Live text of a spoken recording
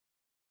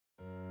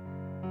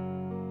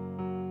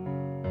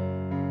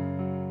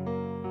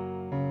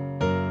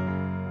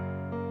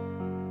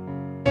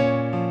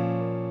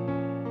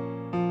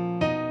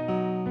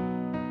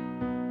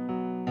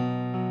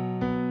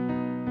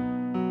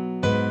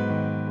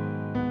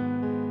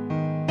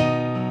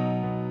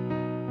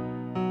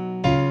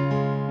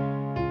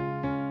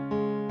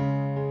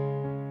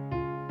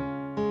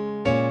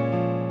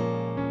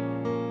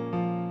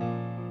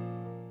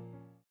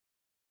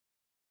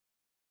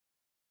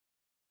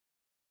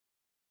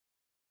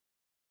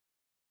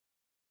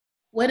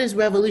What is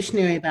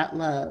revolutionary about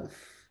love?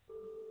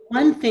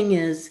 One thing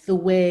is the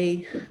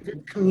way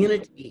the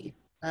community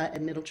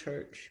at Middle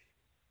Church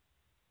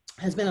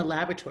has been a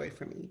laboratory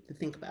for me to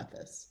think about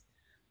this.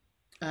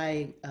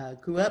 I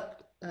grew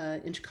up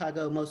in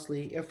Chicago,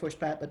 mostly Air Force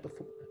brat, but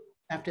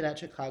after that,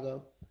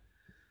 Chicago.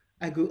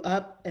 I grew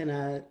up in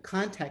a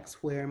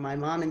context where my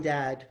mom and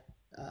dad,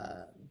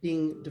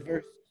 being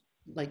diverse,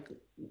 like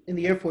in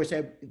the Air Force,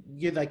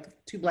 you're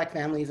like two black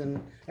families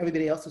and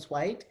everybody else is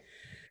white.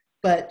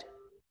 But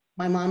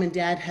my mom and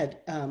dad had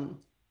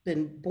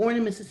been born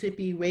in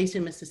Mississippi, raised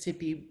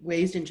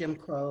in Jim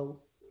Crow,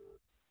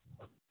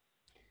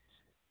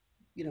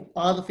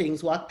 all the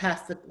things, walk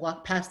past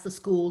the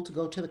school to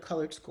go to the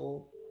colored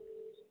school.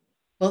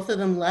 Both of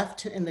them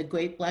left in the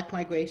Great Black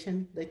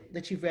Migration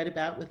that you've read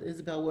about with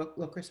Isabel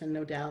Wilkerson,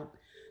 no doubt,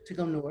 to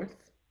go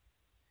north,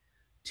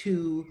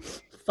 to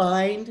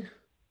find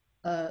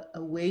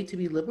a way to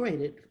be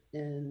liberated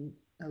and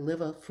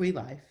live a free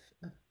life,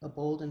 a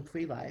bold and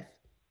free life.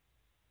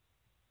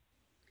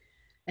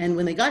 And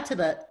when they got to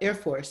the Air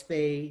Force,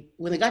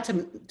 when they got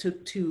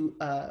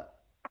to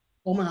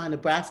Omaha,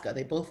 Nebraska,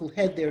 they both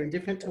head there in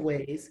different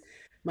ways.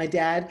 My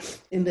dad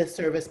in the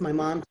service, my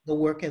mom to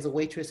work as a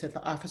waitress at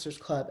the officers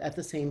club at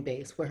the same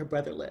base where her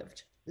brother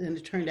lived. And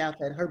it turned out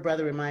that her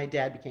brother and my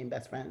dad became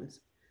best friends.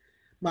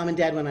 Mom and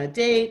dad went on a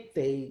date.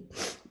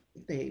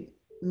 They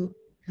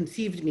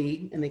conceived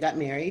me and they got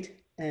married,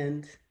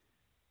 and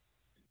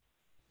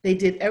they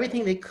did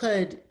everything they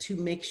could to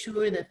make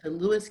sure that the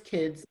Lewis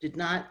kids did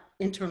not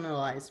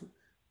internalize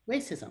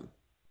racism.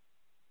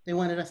 They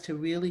wanted us to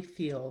really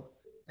feel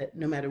that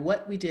no matter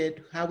what we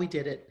did, how we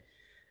did it,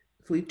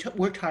 if we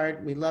worked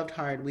hard, we loved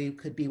hard, we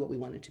could be what we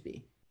wanted to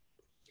be.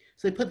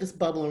 So they put this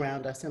bubble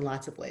around us in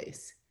lots of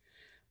ways.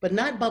 But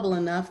not bubble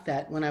enough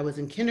that when I was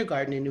in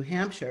kindergarten in New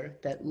Hampshire,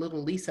 that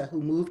little Lisa,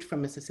 who moved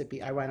from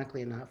Mississippi,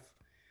 ironically enough,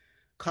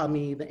 called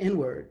me the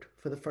N-word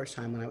for the first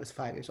time when I was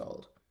 5 years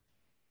old.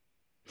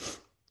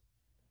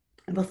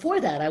 And before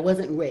that, I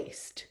wasn't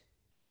raced.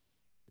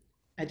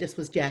 I just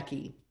was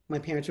Jacqui. My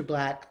parents were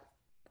Black,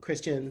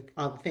 Christian,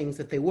 all the things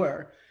that they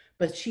were.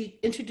 But she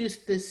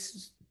introduced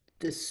this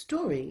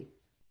story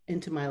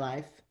into my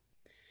life.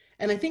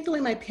 And I think the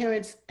way my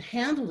parents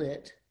handled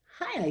it,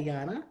 hi,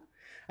 Ayana.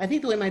 I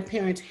think the way my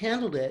parents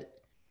handled it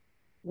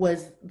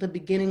was the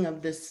beginning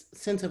of this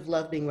sense of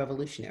love being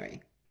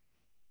revolutionary.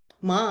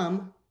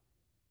 Mom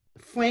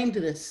framed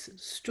this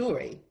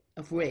story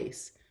of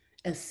race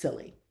as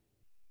silly.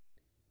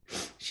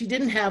 She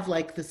didn't have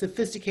like the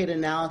sophisticated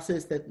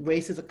analysis that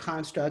race is a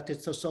construct,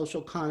 it's a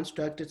social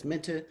construct, it's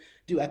meant to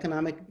do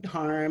economic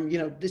harm.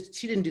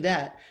 She didn't do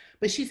that.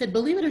 But she said,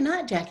 believe it or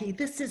not, Jacqui,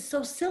 this is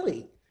so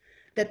silly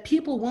that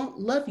people won't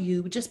love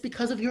you just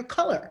because of your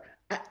color.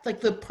 It's like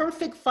the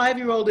perfect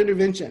 5-year-old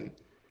intervention.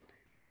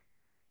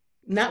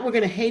 Not we're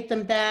going to hate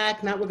them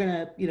back, not we're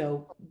going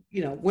to,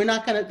 we're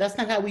not going to, that's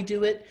not how we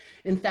do it.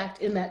 In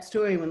fact, in that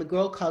story, when the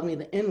girl called me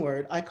the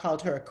N-word, I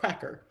called her a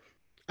cracker.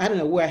 I don't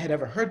know where I had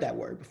ever heard that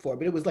word before,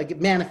 but it was like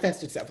it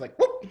manifested itself like,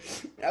 whoop,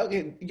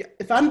 okay,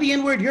 if I'm the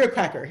N-word, you're a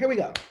cracker. Here we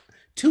go.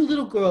 Two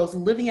little girls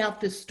living out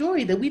this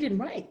story that we didn't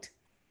write,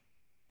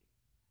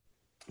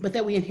 but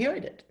that we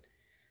inherited.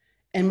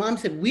 And mom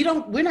said,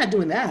 we're not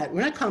doing that.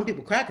 We're not calling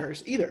people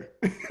crackers either.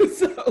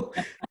 So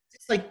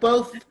it's like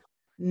both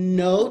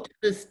no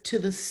to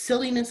the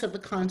silliness of the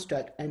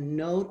construct and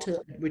no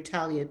to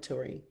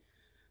retaliatory,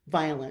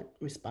 violent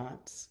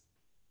response.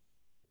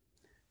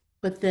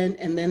 But then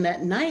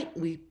that night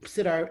we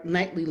said our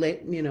nightly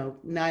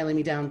now I lay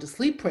me down to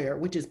sleep prayer,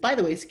 which is, by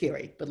the way,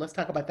 scary, but let's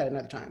talk about that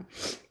another time.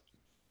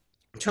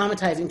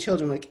 Traumatizing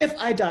children, like if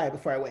I die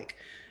before I wake.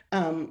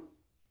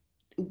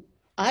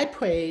 I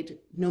prayed,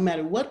 no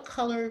matter what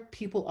color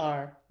people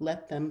are,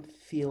 let them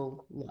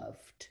feel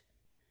loved.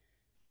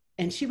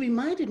 And she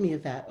reminded me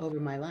of that over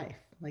my life.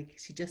 Like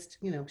she just,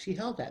 she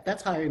held that.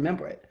 That's how I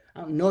remember it.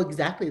 I don't know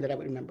exactly that I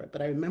would remember it,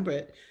 but I remember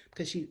it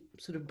because she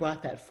sort of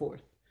brought that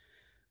forth.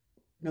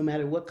 No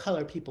matter what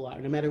color people are,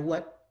 no matter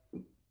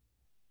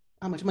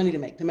how much money they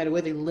make, no matter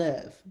where they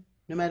live,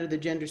 no matter the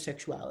gender,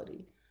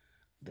 sexuality,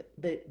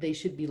 they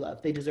should be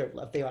loved. They deserve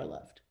love. They are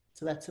loved.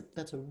 So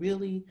that's a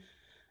really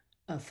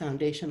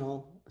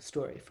foundational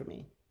story for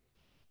me.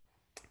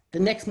 The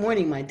next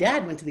morning, my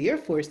dad went to the Air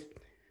Force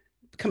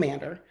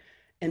commander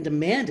and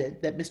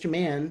demanded that Mr.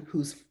 Mann,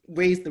 who's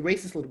raised the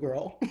racist little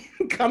girl,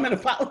 come and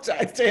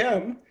apologize to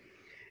him,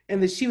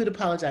 and that she would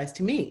apologize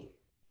to me.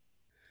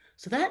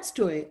 So that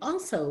story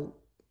also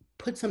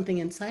put something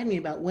inside me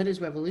about what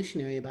is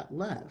revolutionary about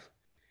love.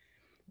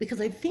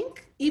 Because I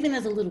think even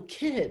as a little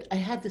kid, I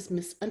had this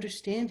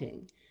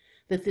misunderstanding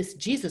that this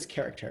Jesus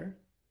character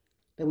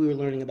that we were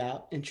learning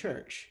about in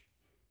church,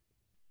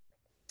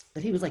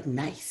 that he was like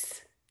nice,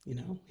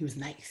 he was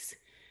nice.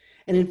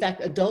 And in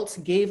fact, adults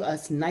gave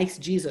us nice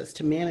Jesus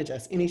to manage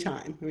us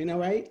anytime,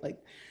 right?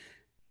 Like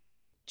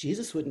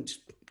Jesus wouldn't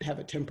have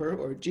a temper,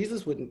 or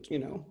Jesus wouldn't,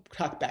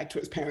 talk back to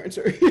his parents,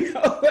 or,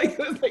 like it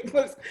was like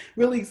this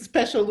really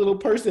special little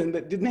person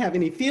that didn't have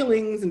any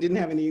feelings and didn't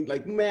have any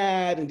like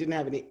mad and didn't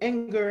have any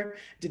anger,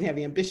 didn't have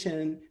any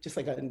ambition, just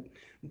like a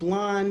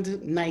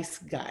blonde, nice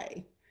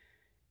guy.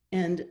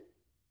 And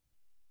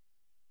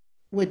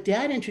what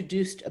dad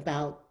introduced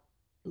about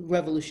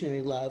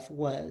revolutionary love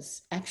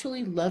was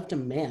actually love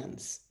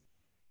demands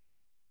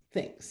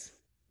things.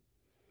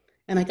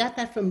 And I got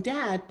that from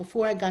dad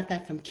before I got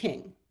that from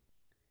King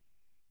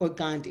or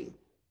Gandhi,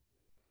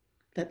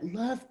 that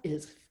love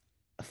is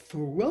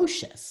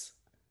ferocious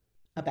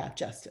about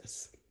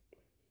justice.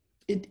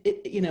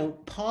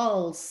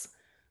 Paul's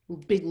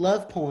big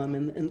love poem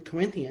in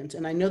Corinthians,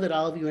 and I know that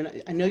all of you,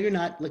 and I know you're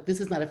not, like, this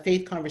is not a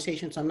faith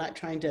conversation, so I'm not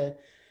trying to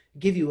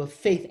give you a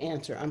faith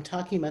answer. I'm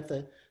talking about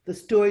the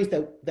stories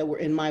that were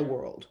in my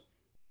world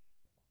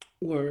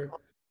were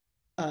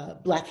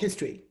Black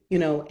history,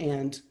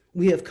 and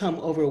we have come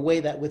over a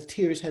way that with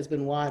tears has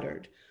been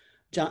watered.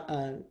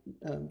 John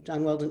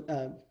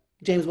Weldon,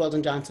 James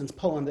Weldon Johnson's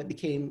poem that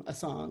became a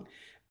song,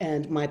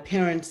 and my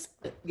parents,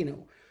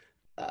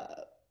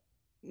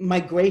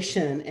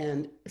 migration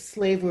and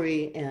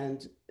slavery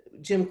and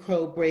Jim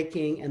Crow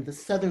breaking and the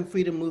Southern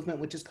Freedom Movement,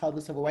 which is called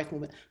the Civil Rights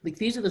Movement. Like,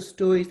 these are the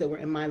stories that were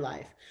in my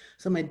life.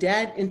 So my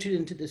dad entered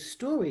into this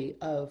story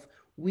of,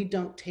 we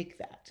don't take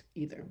that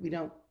either. We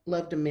don't.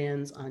 Love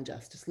demands on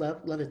justice.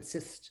 Love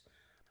insists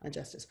on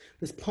justice.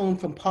 This poem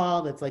from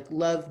Paul that's like,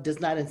 love does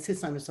not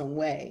insist on its own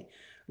way.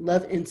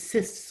 Love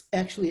insists,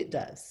 actually it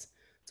does.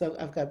 So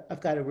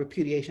I've got a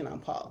repudiation on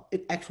Paul.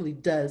 It actually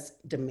does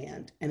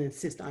demand and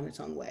insist on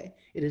its own way.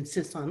 It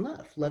insists on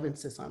love. Love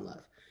insists on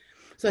love.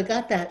 So I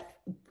got that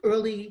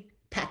early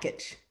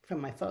package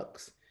from my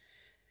folks.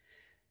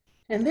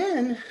 And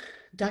then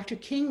Dr.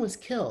 King was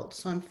killed.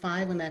 So I'm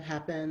 5 when that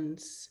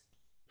happens.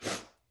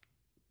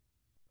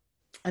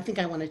 I think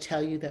I want to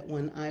tell you that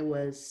when I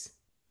was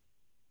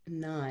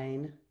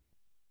 9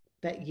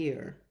 that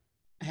year,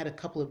 I had a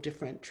couple of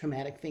different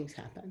traumatic things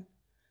happen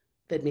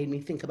that made me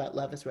think about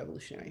love as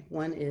revolutionary.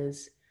 One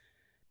is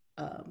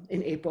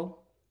in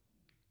April,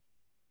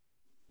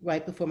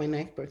 right before my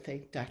 9th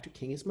birthday, Dr.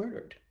 King is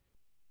murdered,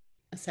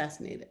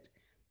 assassinated.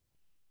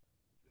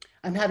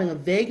 I'm having a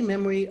vague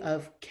memory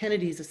of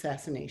Kennedy's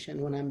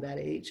assassination when I'm that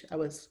age. I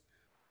was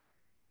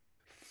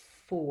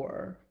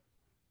 4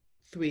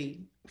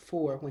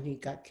 when he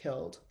got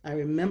killed. I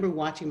remember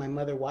watching my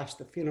mother watch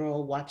the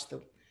funeral, watch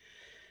the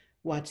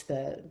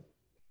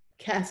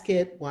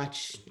casket,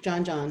 watch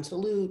John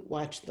salute,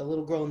 watch the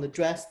little girl in the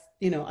dress.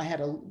 I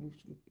had a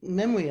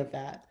memory of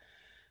that.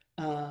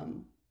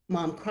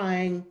 Mom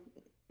crying,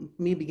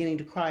 me beginning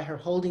to cry, her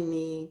holding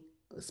me,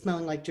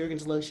 smelling like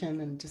Jergens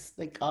lotion, and just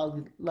like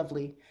all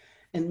lovely.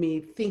 And me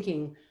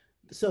thinking,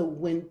 so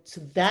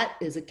that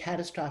is a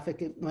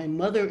catastrophic, my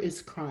mother is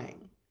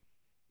crying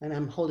and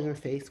I'm holding her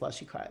face while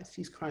she cries.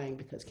 She's crying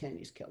because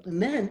Kennedy's killed.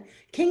 And then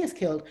King is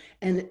killed,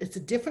 and it's a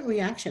different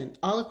reaction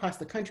all across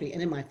the country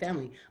and in my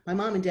family. My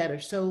mom and dad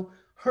are so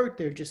hurt,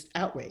 they're just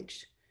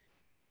outraged.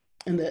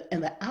 And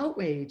the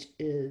outrage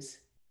is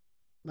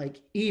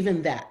like,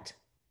 even that,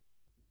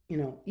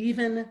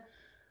 even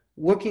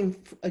working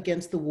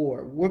against the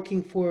war,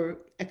 working for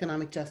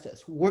economic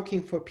justice,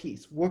 working for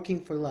peace,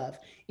 working for love,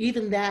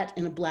 even that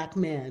in a Black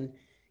man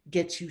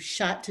gets you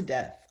shot to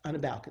death on a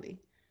balcony.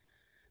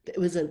 It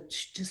was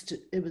just,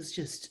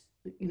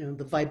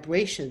 the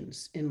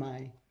vibrations in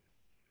my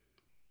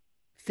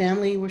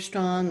family were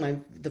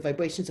strong. The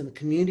vibrations in the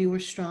community were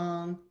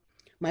strong.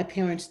 My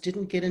parents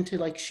didn't get into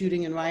like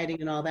shooting and rioting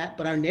and all that,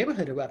 but our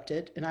neighborhood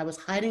erupted, and I was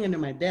hiding under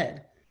my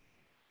bed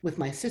with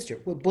my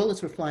sister where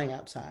bullets were flying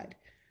outside.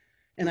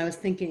 And I was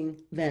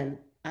thinking then,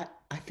 I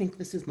think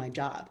this is my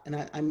job. And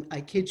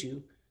I kid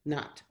you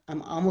not,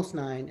 I'm almost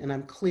 9, and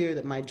I'm clear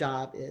that my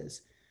job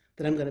is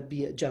that I'm going to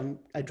be a drum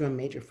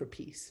major for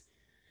peace.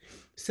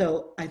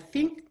 So I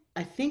think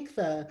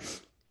it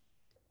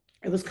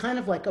was kind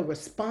of like a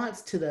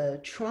response to the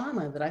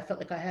trauma that I felt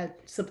like I had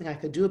something I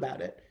could do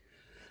about it.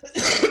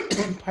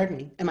 Pardon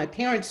me. And my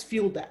parents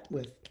fueled that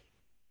with,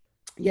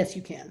 yes,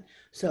 you can.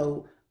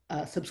 So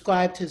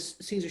subscribe to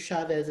Cesar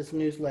Chavez's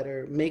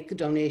newsletter, make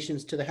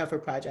donations to the Heifer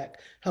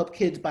Project, help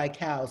kids buy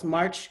cows,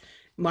 march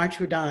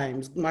for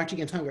dimes, march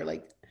against hunger.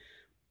 Like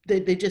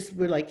they just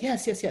were like,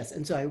 yes, yes, yes.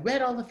 And so I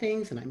read all the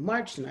things and I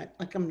marched, and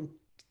I'm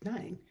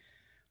 9.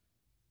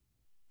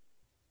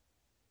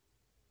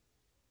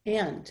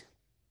 And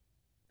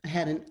I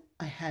had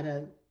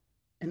an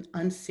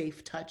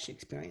unsafe touch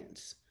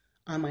experience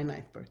on my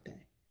 9th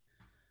birthday.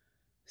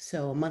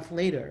 So a month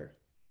later,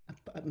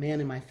 a man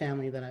in my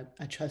family that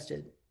I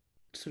trusted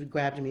sort of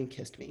grabbed me and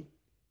kissed me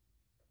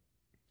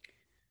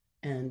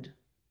and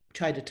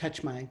tried to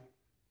touch my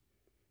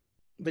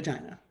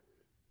vagina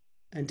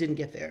and didn't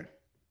get there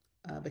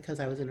because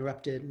I was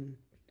interrupted. And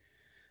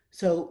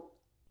so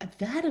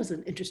that was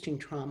an interesting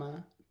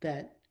trauma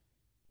that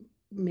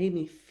made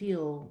me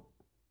feel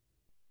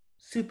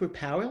super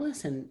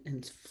powerless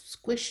and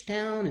squished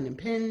down and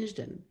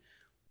impinged.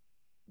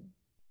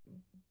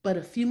 But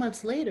a few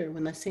months later,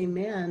 when the same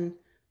man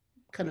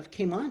kind of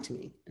came on to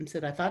me and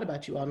said, I thought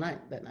about you all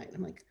night that night.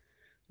 I'm like,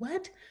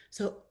 what?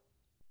 So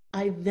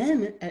I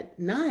then at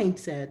 9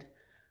 said,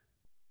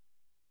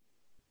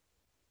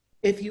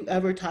 if you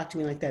ever talk to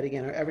me like that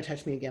again or ever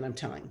touch me again, I'm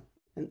telling.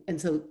 And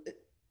so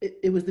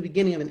it was the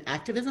beginning of an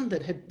activism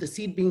that had the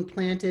seed being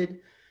planted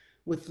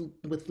with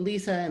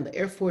Lisa and the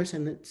Air Force.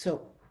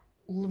 So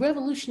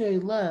revolutionary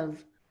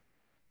love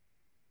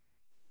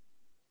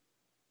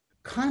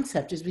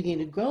concept is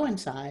beginning to grow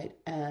inside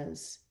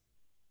as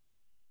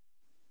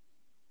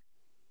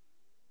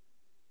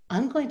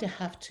I'm going to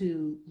have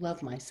to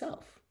love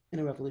myself in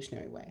a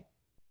revolutionary way.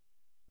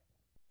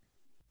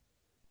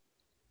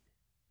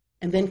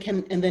 And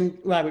then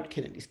Robert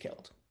Kennedy's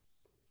killed.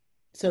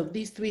 So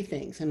these three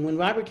things. And when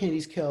Robert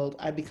Kennedy's killed,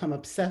 I become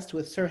obsessed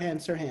with Sirhan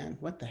Sirhan.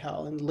 What the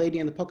hell? And the lady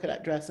in the polka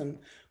dot dress and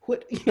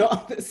what,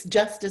 all this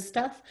justice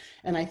stuff.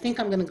 And I think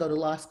I'm going to go to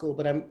law school,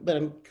 but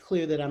I'm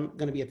clear that I'm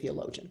going to be a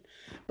theologian.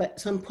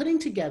 So I'm putting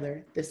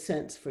together this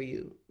sense for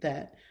you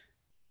that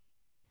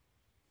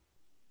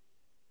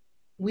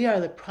we are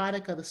the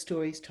product of the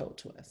stories told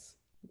to us.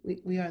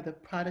 We are the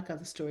product of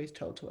the stories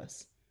told to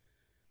us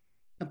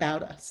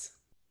about us.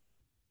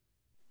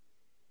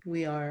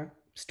 We are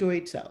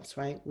storied selves,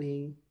 right?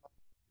 We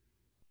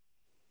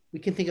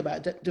can think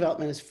about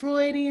development as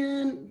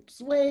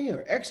Freudian's way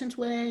or Erickson's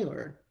way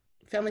or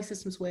family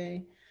systems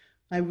way.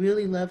 I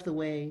really love the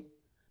way,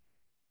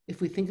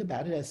 if we think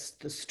about it as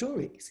the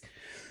stories,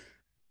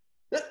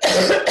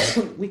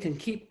 we can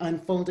keep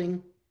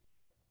unfolding,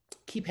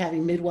 keep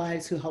having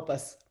midwives who help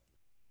us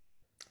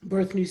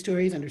birth new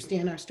stories,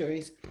 understand our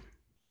stories.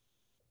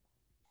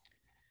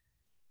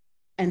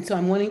 And so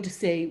I'm wanting to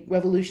say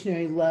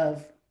revolutionary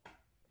love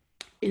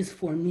is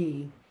for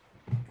me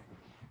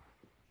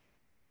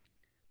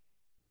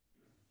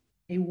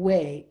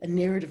a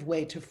narrative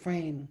way to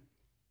frame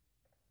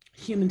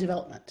human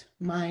development,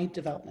 my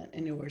development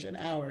and yours and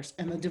ours,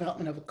 and the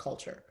development of a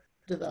culture,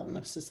 the development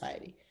of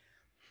society.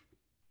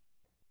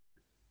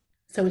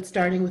 So it's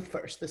starting with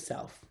first, the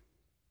self.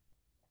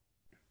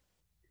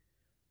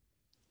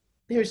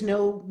 There's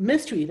no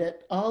mystery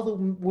that all the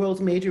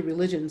world's major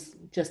religions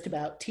just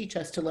about teach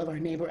us to love our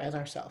neighbor as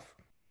ourselves.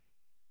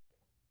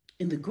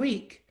 In the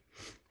Greek,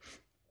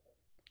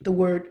 the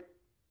word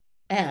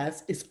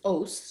as is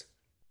os,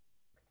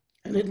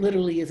 and it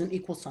literally is an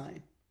equal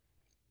sign.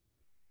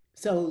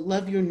 So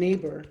love your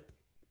neighbor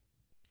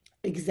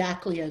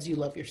exactly as you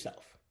love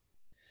yourself.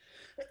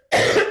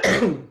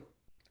 The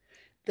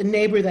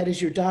neighbor that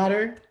is your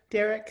daughter,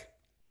 Derek,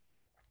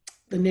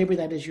 the neighbor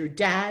that is your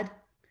dad,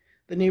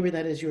 the neighbor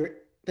that is your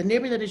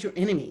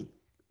enemy,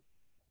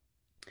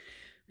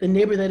 the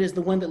neighbor that is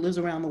the one that lives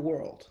around the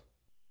world,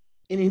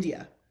 in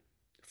India,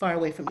 far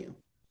away from you.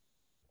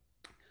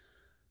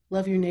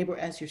 Love your neighbor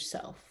as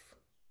yourself.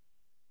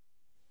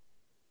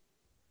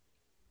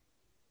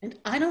 And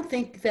I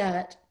think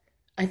that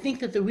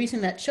the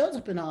reason that shows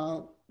up in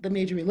all the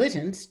major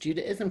religions,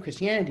 Judaism,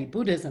 Christianity,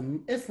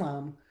 Buddhism,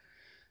 Islam,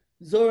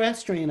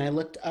 Zoroastrian, I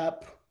looked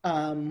up,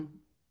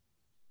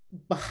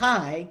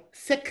 Baha'i,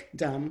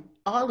 Sikhdom,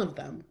 all of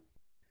them,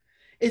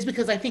 is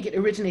because I think it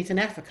originates in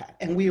Africa,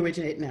 and we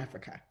originate in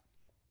Africa.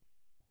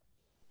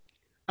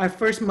 Our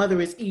first mother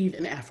is Eve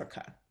in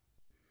Africa.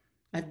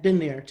 I've been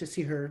there to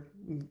see her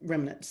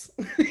remnants,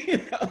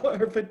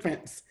 her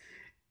footprints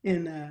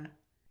in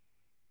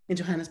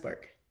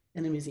Johannesburg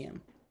in a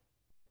museum.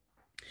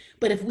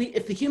 But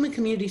if the human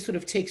community sort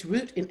of takes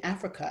root in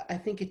Africa, I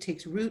think it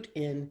takes root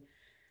in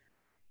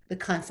the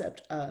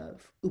concept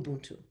of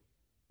Ubuntu.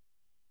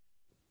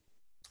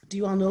 Do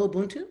you all know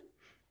Ubuntu?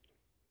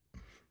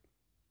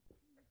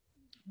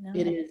 No.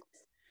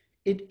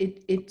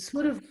 It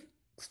sort of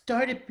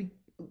started.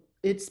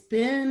 It's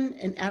been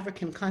an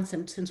African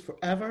concept since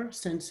forever,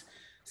 since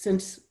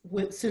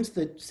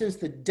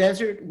the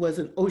desert was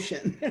an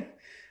ocean.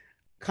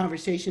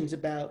 Conversations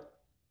about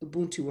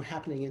Ubuntu were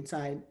happening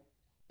inside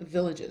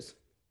villages.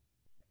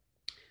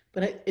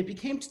 But it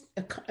became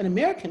an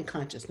American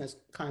consciousness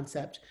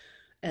concept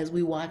as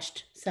we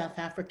watched South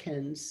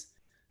Africans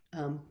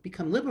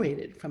become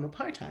liberated from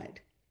apartheid.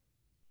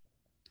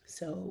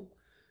 So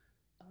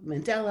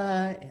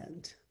Mandela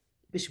and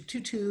Bishop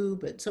Tutu,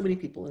 but so many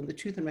people in the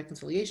Truth and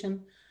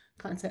Reconciliation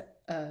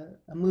concept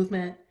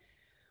movement.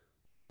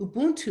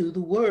 Ubuntu,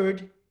 the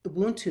word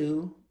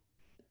Ubuntu,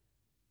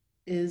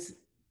 is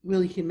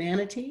really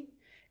humanity,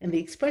 and the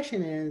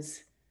expression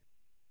is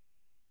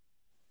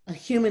a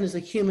human is a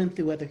human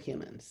through other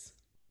humans.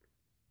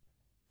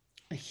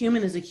 A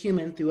human is a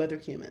human through other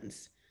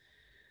humans.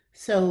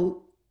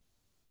 So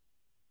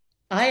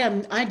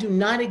I do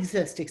not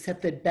exist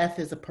except that Beth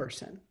is a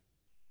person.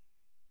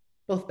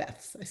 Both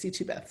Beths. I see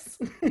two Beths.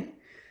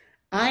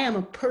 I am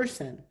a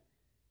person.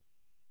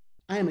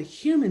 I am a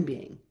human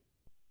being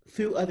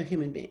through other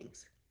human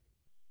beings.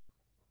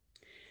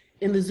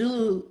 In the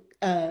Zulu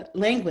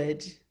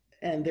language,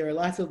 and there are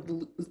lots of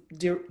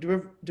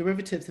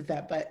derivatives of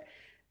that, but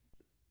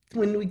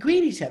when we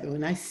greet each other,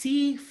 when I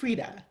see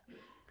Frida,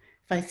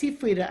 if I see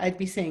Frida, I'd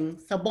be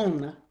saying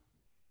sabona,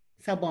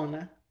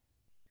 sabona,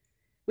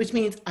 which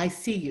means I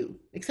see you,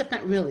 except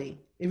not really.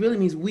 It really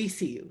means we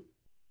see you.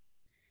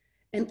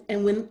 And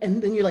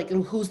then you're like,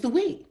 and who's the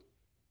we?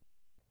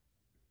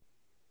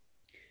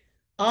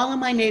 All of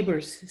my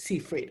neighbors see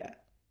Frida.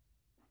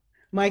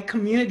 My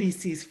community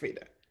sees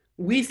Frida.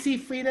 We see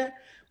Frida.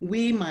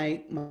 We,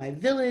 my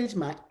village,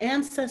 my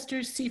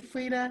ancestors see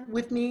Frida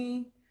with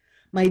me.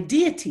 My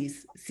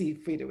deities see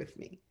Frida with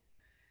me.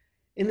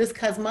 In this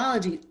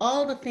cosmology,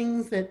 all the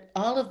things that,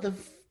 all of the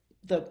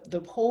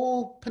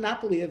whole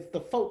panoply of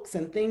the folks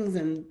and things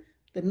and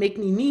that make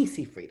me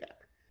see Frida.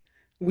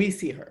 We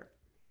see her.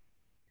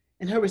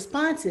 And her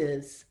response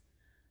is,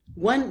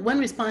 one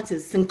response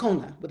is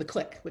Sincona with a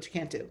click, which you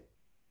can't do.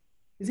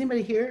 Is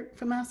anybody here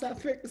from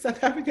South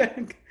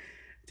Africa?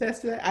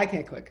 Test that? I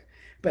can't click.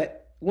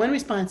 But one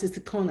response is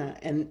Sincona,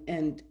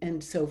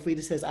 and so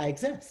Frida says, I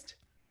exist.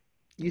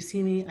 You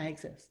see me, I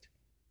exist.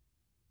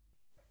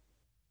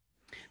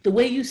 The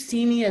way you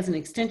see me as an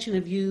extension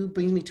of you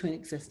brings me to an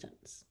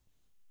existence.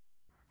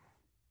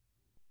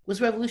 What's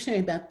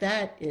revolutionary about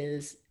that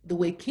is the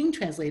way King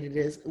translated it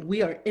is,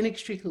 we are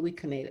inextricably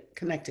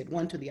connected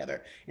one to the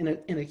other in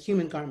a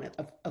human garment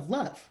of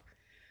love.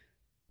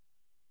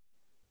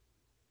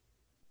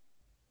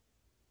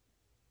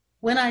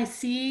 When I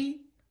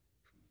see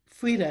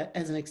Frida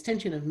as an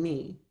extension of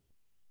me,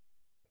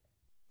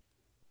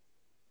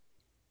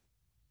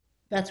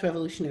 that's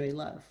revolutionary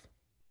love.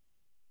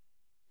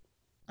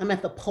 I'm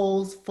at the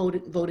polls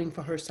voting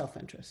for her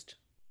self-interest.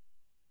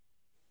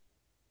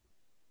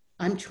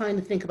 I'm trying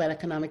to think about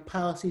economic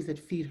policies that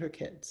feed her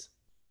kids.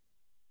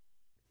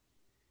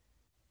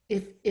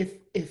 If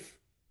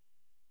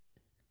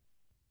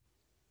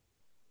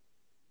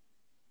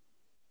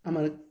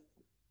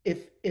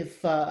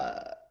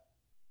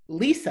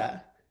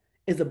Lisa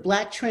is a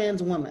Black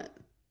trans woman,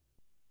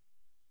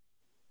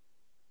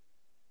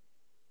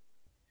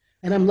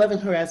 and I'm loving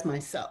her as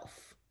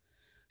myself,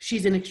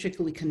 she's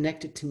inextricably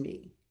connected to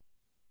me.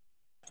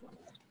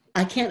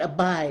 I can't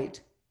abide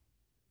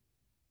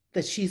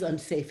that she's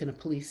unsafe in a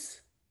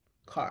police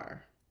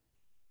car.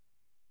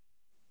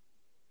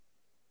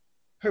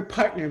 Her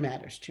partner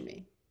matters to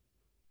me.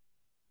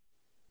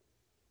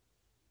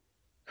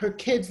 Her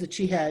kids that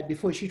she had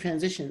before she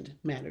transitioned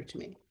matter to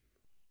me.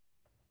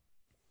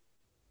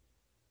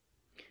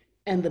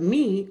 And the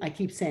me, I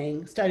keep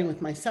saying, starting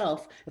with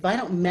myself, if I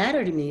don't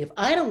matter to me, if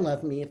I don't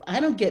love me, if I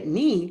don't get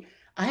me,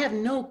 I have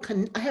no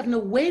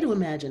way to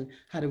imagine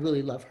how to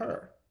really love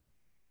her.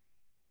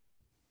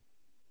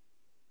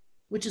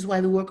 Which is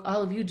why the work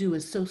all of you do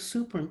is so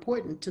super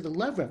important to the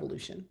love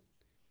revolution.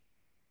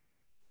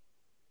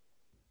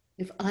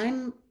 If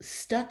I'm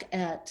stuck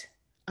at,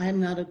 I'm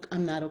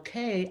not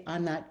okay,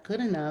 I'm not good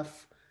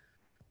enough,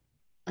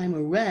 I'm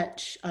a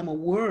wretch, I'm a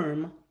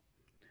worm,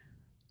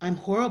 I'm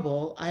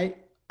horrible, I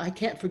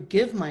can't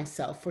forgive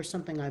myself for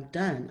something I've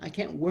done. I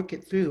can't work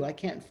it through. I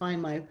can't find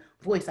my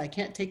voice. I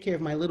can't take care of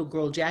my little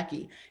girl,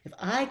 Jacqui. If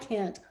I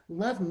can't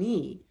love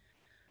me,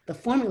 the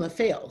formula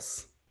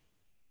fails.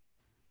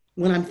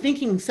 When I'm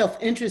thinking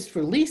self-interest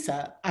for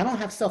Lisa, I don't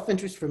have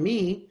self-interest for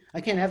me. I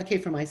can't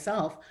advocate for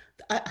myself.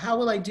 How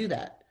will I do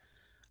that?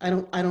 I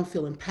don't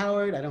feel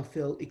empowered. I don't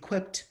feel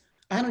equipped.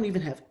 I don't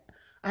even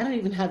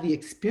have the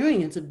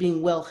experience of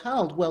being well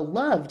held, well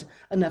loved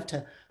enough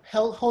to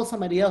hold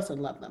somebody else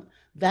and love them.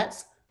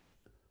 That's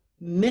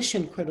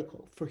mission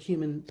critical for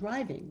human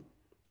thriving.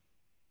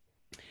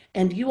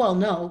 And you all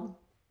know,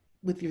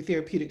 with your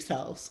therapeutic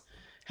selves,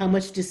 how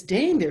much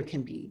disdain there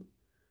can be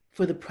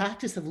for the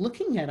practice of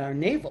looking at our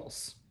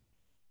navels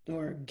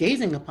or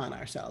gazing upon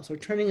ourselves or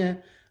turning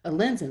a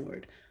lens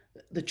inward.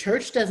 The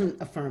church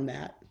doesn't affirm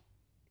that,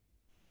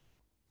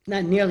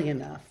 not nearly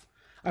enough.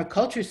 Our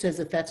culture says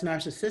that that's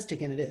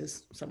narcissistic, and it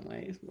is in some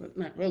ways, but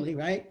not really,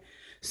 right?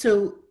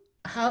 So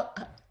how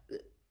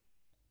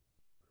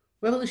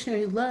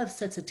revolutionary love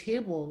sets a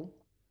table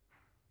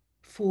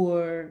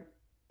for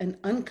an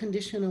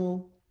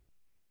unconditional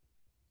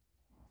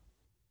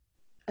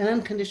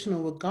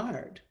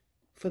regard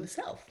for the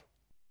self.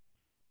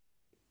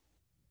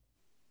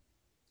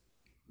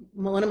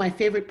 One of my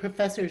favorite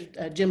professors,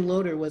 Jim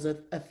Loder, was a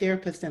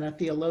therapist and a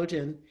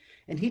theologian,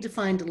 and he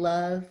defined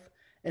love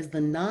as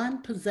the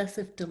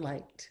non-possessive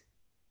delight.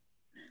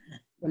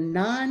 The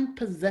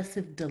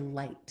non-possessive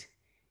delight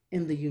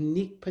in the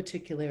unique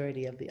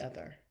particularity of the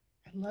other.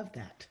 I love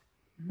that.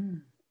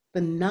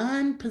 The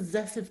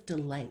non-possessive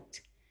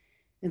delight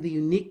in the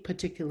unique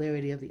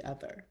particularity of the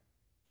other.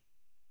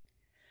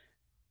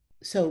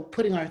 So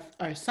putting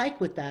our psyche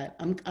with that,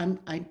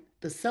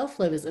 the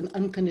self-love is an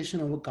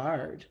unconditional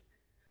regard,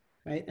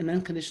 right? An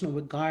unconditional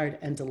regard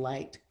and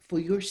delight for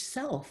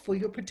yourself, for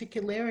your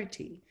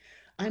particularity.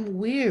 I'm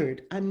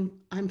weird.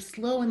 I'm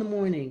slow in the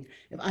morning.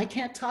 If I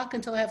can't talk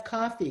until I have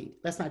coffee,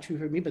 that's not true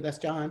for me, but that's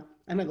John,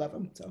 and I love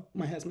him, so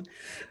my husband.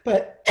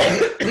 But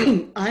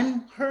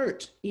I'm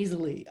hurt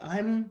easily.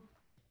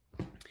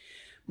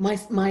 My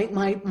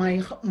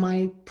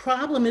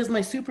problem is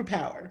my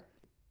superpower.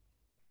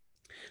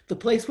 The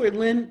place where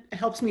Lynn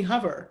helps me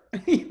hover,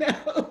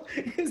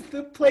 is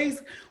the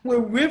place where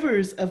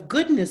rivers of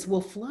goodness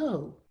will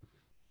flow.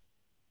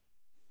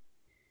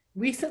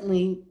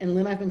 Recently, and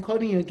Lynn, I've been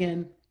quoting you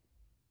again,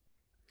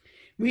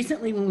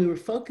 recently when we were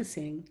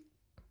focusing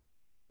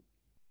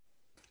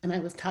and I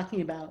was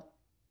talking about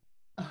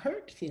a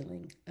hurt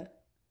feeling,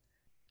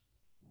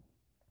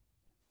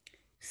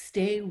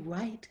 stay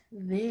right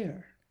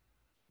there.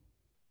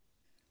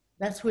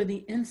 That's where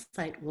the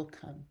insight will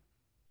come.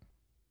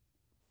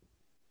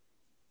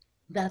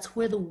 That's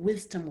where the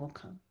wisdom will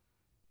come.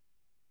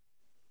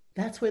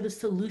 That's where the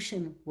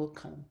solution will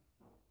come.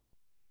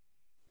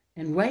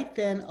 And right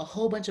then, a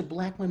whole bunch of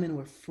Black women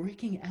were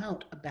freaking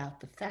out about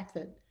the fact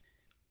that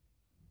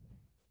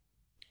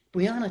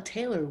Breonna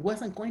Taylor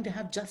wasn't going to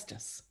have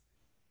justice.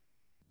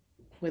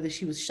 Whether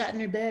she was shot in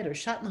her bed or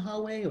shot in the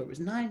hallway, or it was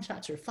 9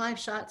 shots or 5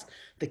 shots,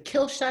 the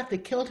kill shot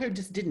that killed her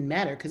just didn't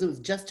matter because it was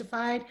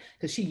justified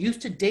because she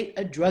used to date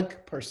a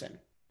drug person.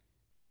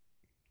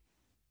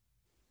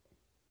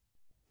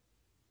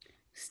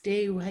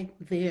 Stay right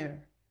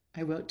there,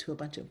 I wrote to a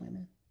bunch of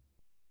women.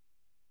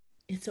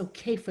 It's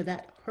okay for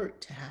that hurt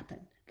to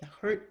happen. The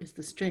hurt is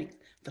the strength.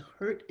 The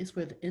hurt is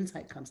where the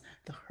insight comes.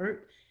 The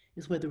hurt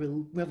is where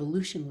the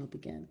revolution will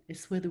begin.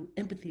 It's where the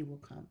empathy will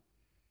come.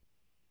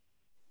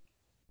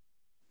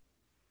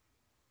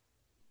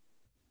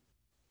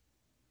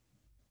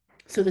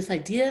 So this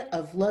idea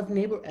of love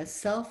neighbor as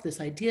self,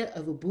 this idea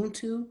of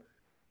Ubuntu,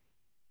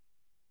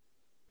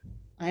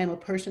 I am a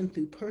person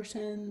through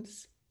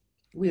persons.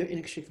 We are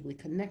inextricably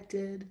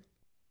connected.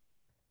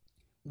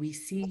 We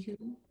see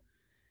you,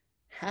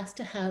 has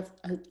to have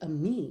a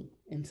me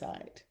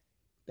inside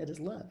that is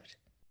loved,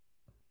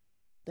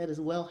 that is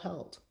well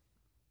held,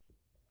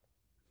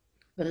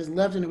 that is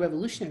loved in a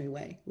revolutionary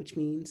way, which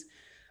means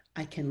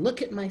I can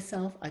look at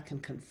myself, I can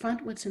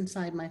confront what's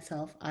inside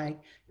myself, I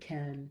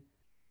can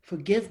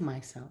forgive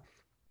myself,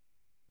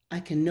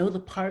 I can know the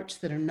parts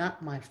that are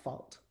not my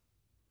fault.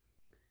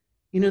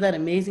 You know that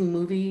amazing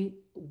movie,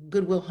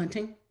 Good Will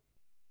Hunting,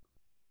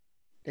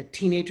 that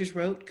teenagers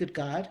wrote? Good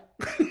God,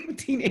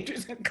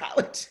 teenagers in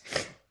college.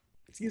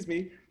 Excuse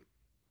me.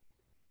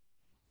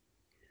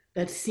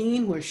 That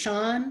scene where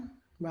Sean,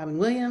 Robin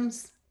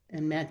Williams,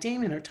 and Matt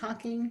Damon are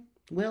talking.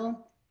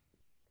 Will,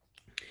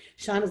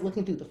 Sean is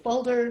looking through the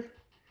folder.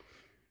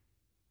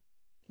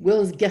 Will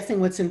is guessing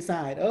what's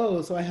inside.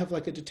 Oh, so I have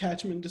like a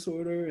detachment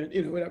disorder,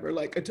 and whatever,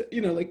 like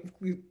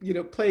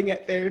playing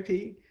at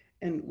therapy.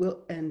 And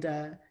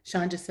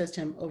Sean just says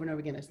to him over and over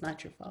again, "It's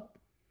not your fault.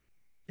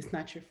 It's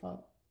not your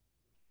fault.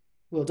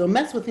 Will, don't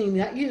mess with him,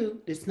 not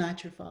you. It's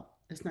not your fault.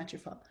 It's not your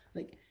fault."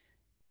 Like,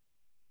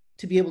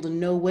 to be able to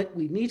know what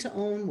we need to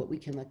own, what we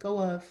can let go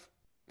of,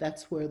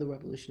 that's where the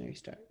revolutionary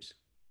starts.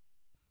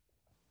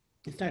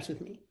 It starts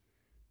with me.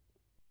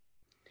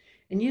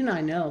 And you and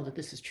I know that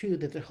this is true,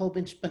 that there's a whole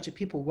bunch of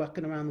people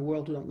walking around the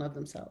world who don't love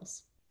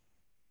themselves.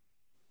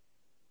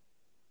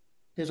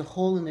 There's a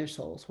hole in their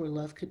souls where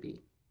love could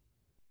be.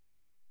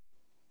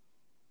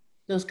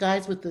 Those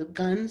guys with the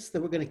guns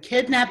that were going to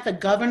kidnap the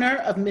governor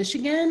of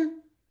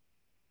Michigan,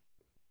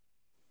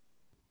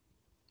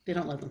 they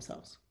don't love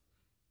themselves.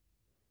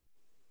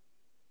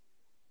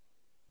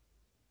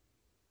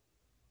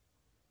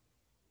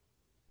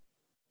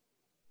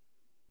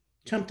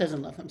 Trump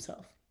doesn't love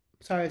himself.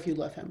 Sorry if you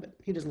love him, but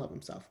he doesn't love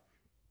himself.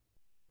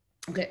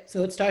 Okay,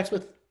 so it starts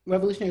with,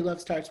 revolutionary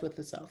love starts with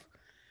the self.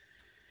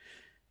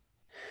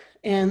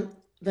 And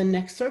the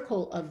next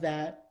circle of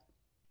that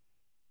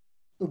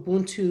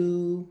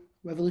Ubuntu,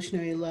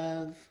 revolutionary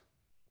love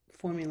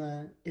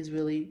formula is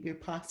really your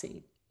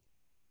posse.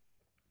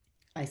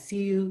 I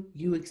see you,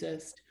 you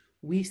exist.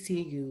 We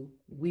see you,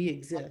 we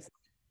exist.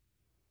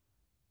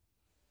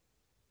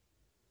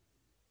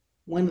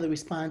 One of the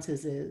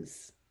responses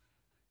is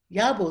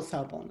Yabo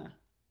Sabona,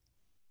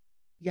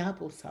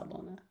 Yabo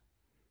Sabona,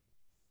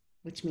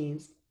 which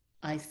means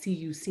I see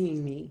you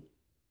seeing me.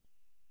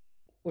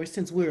 Or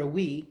since we're a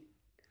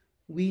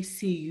we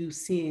see you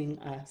seeing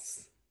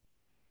us.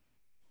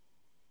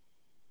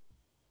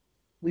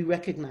 We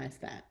recognize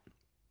that.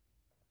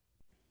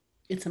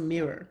 It's a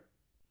mirror.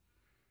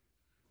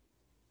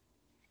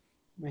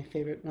 My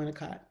favorite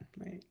Winnicott,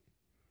 right?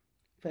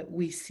 But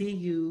we see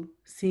you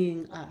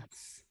seeing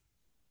us.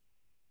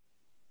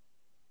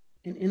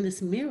 And in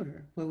this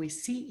mirror, where we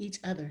see each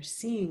other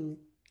seeing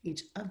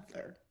each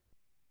other,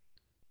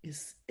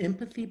 is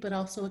empathy, but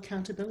also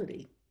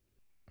accountability.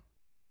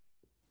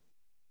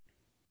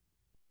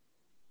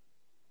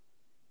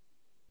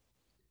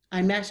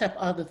 I mash up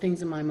all the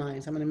things in my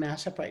mind. So I'm going to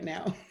mash up right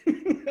now a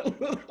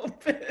little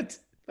bit,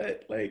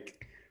 but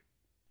like,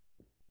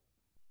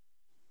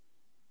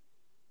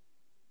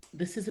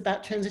 this is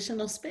about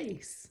transitional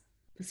space,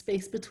 the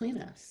space between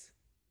us.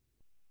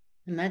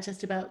 And not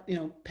just about,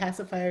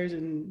 pacifiers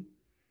and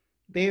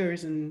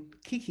bears and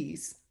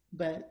kikis,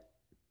 but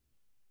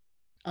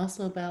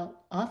also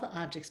about all the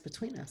objects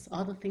between us,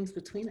 all the things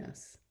between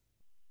us.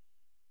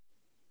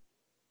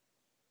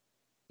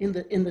 In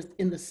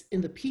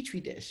the petri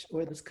dish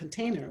or this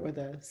container or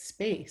the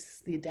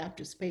space, the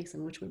adaptive space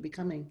in which we're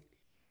becoming.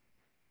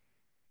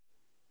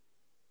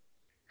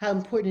 How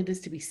important it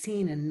is to be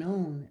seen and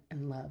known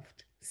and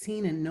loved,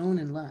 seen and known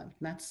and loved,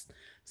 not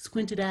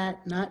squinted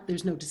at, not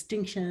there's no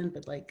distinction,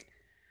 but like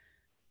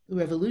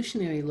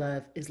Revolutionary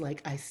love is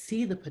like, I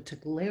see the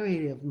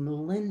particularity of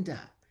Melinda.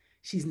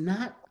 She's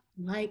not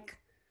like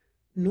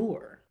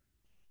Noor,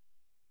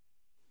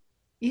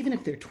 even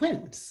if they're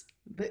twins.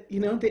 But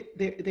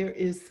there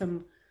is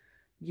some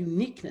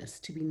uniqueness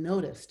to be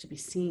noticed, to be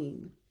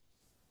seen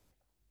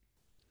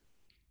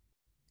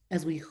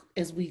as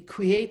we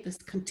create this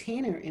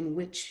container in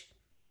which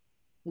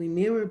we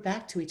mirror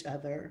back to each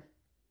other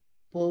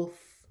both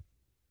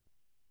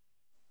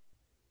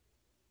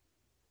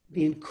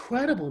the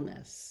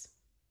incredibleness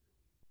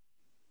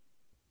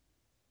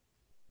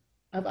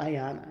of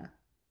Ayana,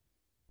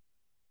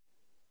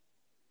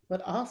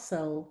 but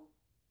also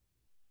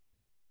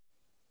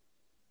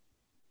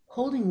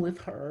holding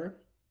with her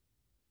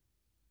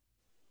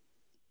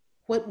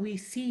what we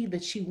see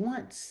that she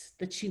wants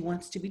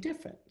to be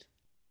different.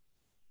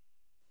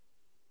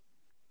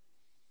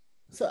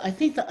 So I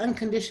think the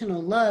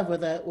unconditional love, or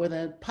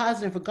the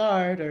positive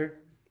regard, or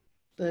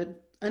the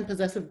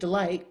unpossessive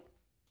delight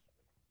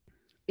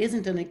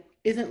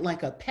isn't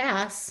like a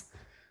pass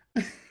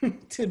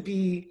to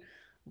be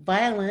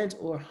violent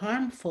or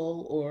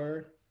harmful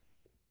or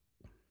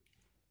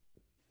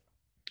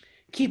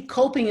keep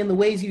coping in the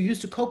ways you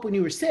used to cope when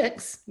you were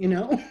 6.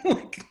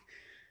 Like,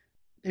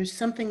 there's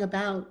something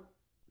about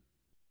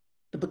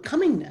the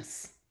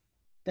becomingness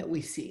that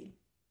we see,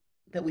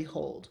 that we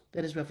hold,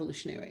 that is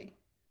revolutionary.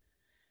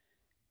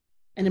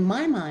 And in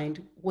my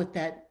mind, what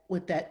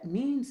that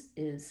means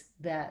is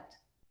that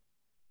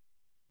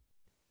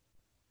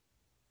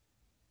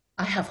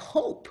I have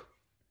hope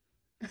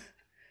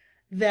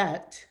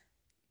that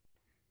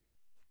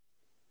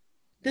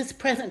this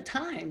present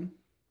time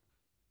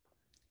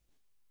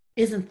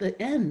isn't the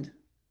end,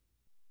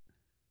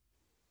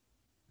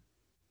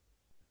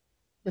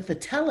 but the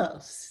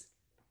telos,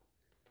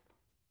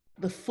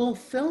 the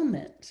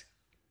fulfillment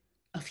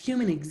of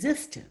human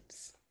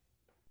existence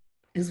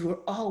is we're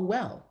all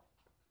well.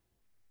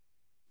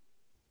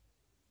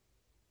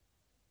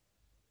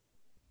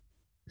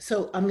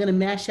 So I'm going to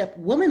mash up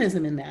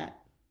womanism in that.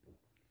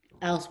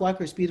 Alice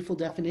Walker's beautiful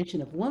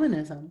definition of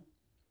womanism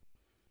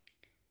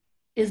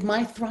is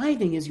my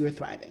thriving is your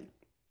thriving.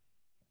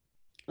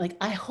 Like,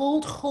 I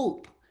hold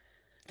hope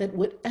that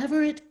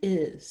whatever it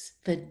is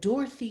that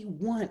Dorothy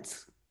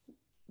wants,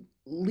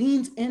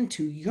 leans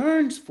into,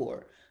 yearns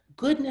for,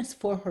 goodness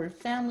for her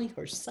family,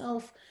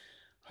 herself,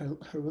 her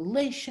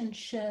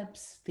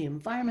relationships, the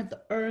environment,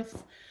 the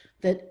earth,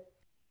 that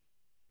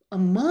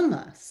among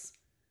us,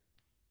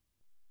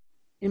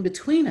 in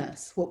between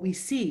us, what we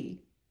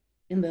see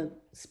in the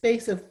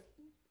space of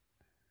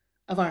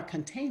our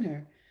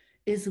container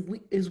is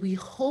we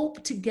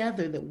hope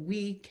together that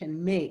we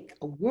can make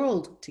a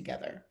world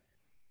together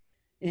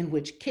in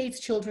which Kate's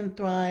children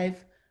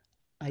thrive,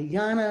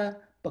 Ayana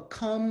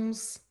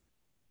becomes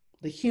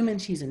the human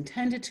she's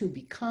intended to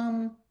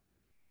become,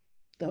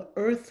 the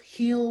earth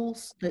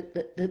heals,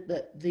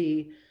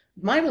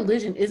 my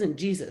religion isn't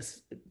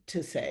Jesus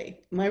to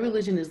say. My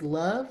religion is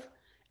love,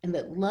 and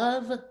that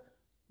love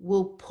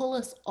will pull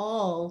us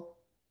all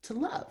to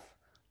love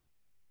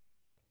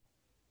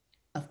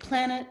of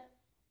planet,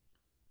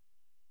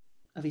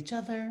 of each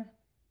other.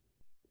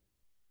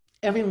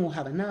 Everyone will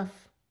have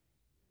enough.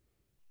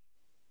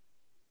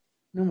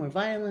 No more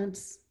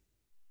violence.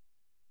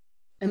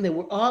 And that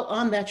we're all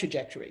on that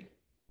trajectory.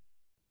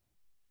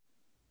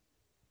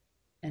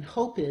 And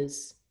hope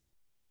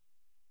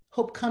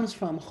comes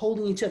from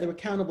holding each other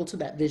accountable to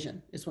that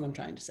vision, is what I'm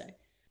trying to say.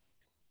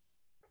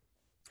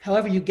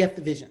 However you get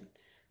the vision,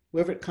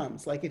 wherever it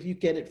comes. Like, if you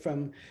get it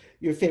from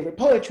your favorite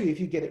poetry, if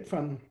you get it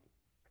from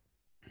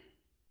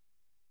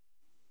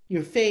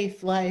your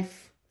faith,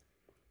 life,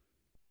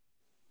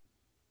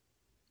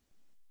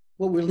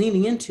 what we're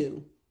leaning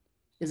into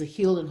is a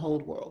healed and whole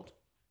world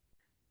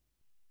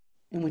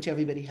in which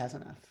everybody has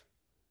enough.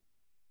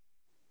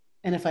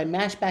 And if I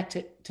mash back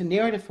to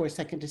narrative for a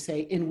second, to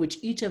say, in which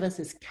each of us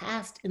is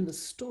cast in the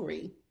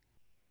story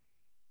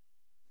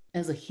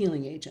as a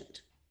healing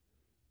agent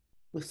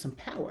with some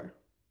power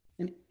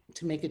and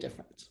to make a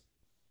difference.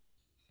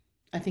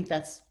 I think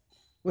that's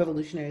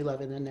revolutionary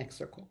love in the next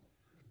circle.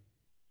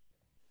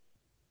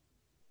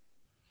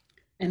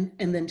 And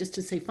then just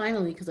to say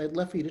finally, because I'd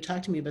love for you to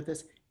talk to me about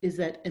this, is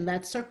that, and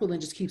that circle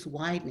then just keeps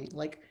widening.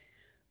 Like,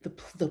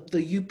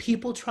 the you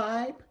people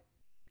tribe,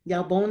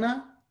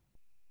 Yabona,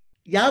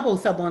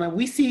 Yabo Sabona,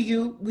 we see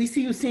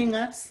you seeing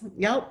us.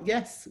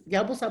 Yes,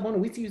 Yabo Sabona,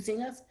 we see you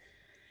seeing us.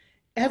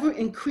 Ever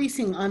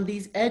increasing on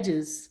these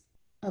edges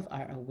of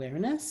our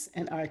awareness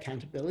and our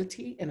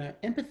accountability and our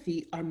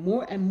empathy are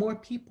more and more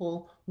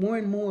people, more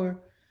and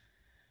more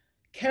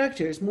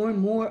characters, more and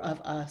more of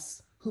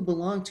us who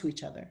belong to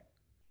each other.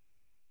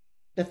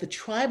 That the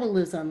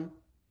tribalism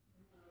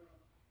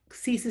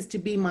ceases to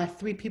be my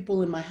 3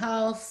 people in my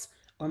house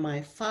or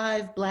my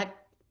 5 Black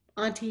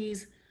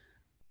aunties,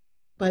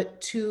 but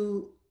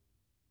to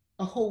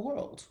a whole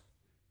world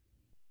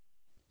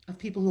of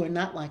people who are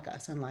not like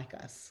us and like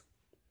us.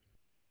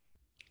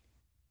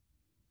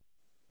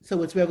 So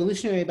what's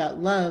revolutionary about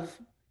love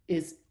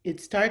is it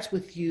starts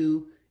with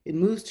you, it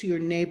moves to your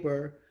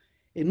neighbor,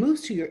 It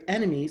moves to your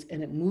enemies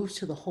and it moves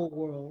to the whole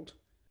world.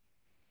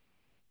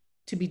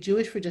 To be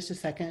Jewish for just a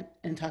second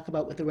and talk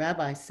about what the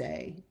rabbis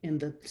say in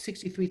the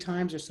 63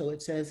 times or so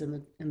it says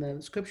in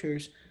the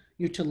scriptures,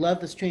 you're to love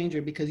the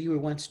stranger because you were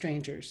once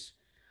strangers.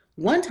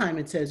 One time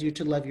it says you're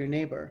to love your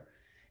neighbor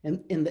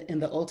in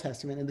the Old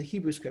Testament, in the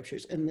Hebrew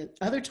scriptures. And the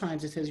other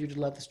times it says you're to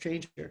love the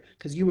stranger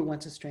because you were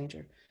once a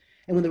stranger.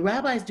 And when the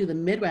rabbis do the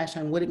midrash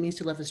on what it means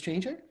to love a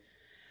stranger,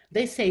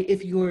 they say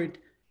if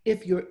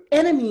your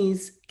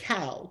enemy's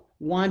cow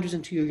wanders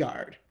into your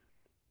yard,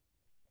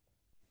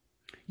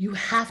 you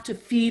have to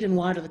feed and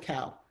water the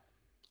cow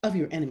of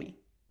your enemy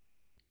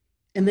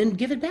and then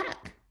give it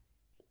back.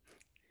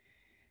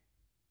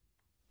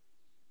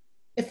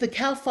 If the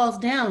cow falls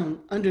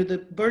down under the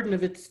burden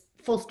of its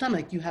full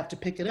stomach, you have to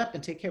pick it up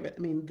and take care of it.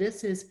 I mean,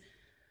 this is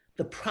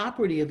the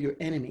property of your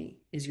enemy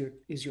is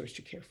yours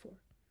to care for.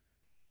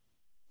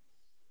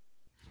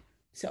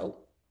 So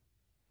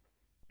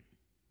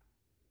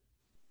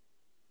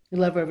the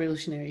love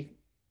revolutionary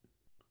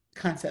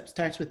concept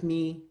starts with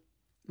me,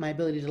 my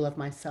ability to love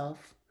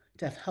myself,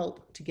 to have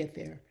help to get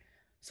there,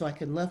 so I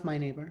can love my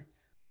neighbor,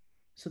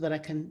 so that I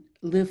can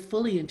live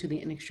fully into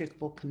the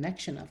inextricable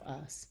connection of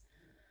us,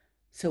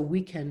 so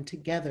we can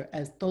together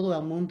as todo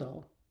el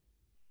mundo,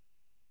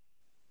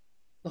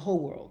 the whole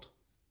world,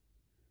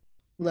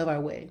 love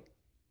our way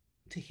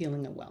to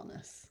healing and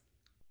wellness.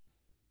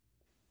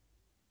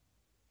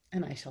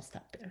 And I shall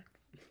stop there.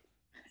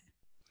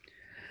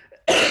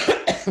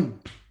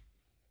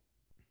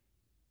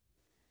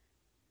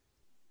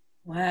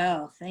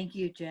 Wow, thank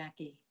you,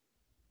 Jacqui.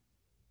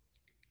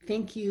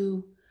 Thank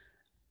you.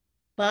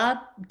 Bob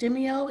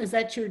Dimio, is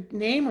that your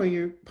name or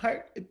your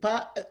part?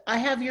 Bob, I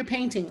have your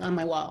painting on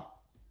my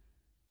wall.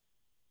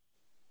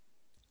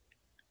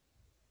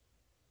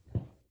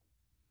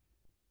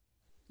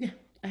 Yeah,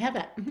 I have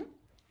that. Mm-hmm.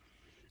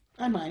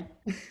 On mine.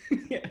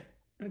 Yeah.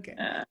 Okay.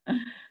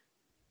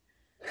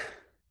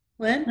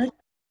 Lynn?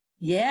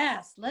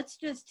 Yes, let's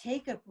just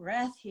take a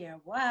breath here.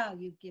 Wow,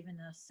 you've given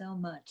us so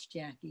much,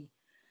 Jacqui.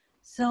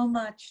 So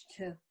much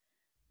to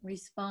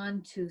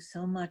respond to,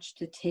 so much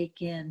to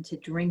take in, to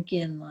drink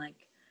in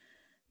like,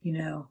 you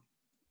know,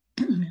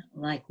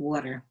 like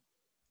water.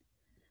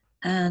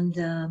 And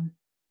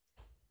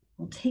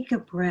we'll take a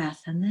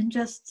breath and then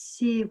just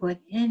see what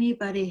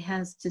anybody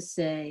has to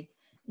say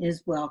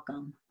is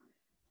welcome.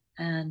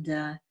 And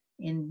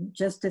in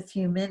just a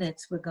few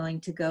minutes, we're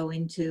going to go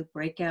into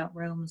breakout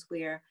rooms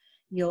where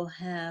you'll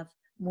have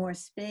more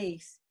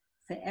space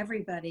for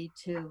everybody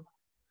to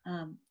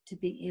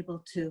be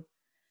able to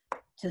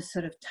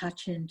sort of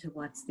touch into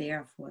what's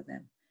there for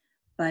them.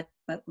 But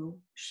we'll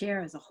share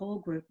as a whole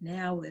group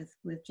now with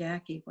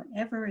Jacqui,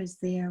 whatever is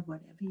there,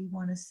 whatever you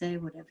want to say,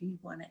 whatever you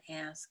want to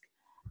ask.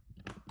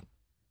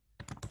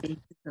 Space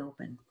is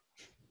open.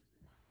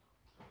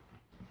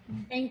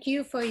 Thank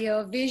you for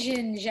your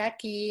vision,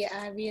 Jacqui.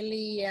 I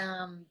really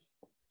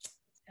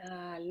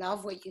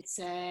love what you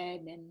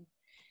said and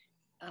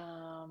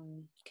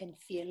can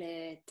feel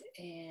it.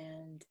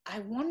 And I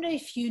wonder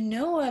if you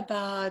know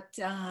about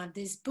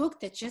this book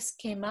that just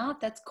came out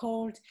that's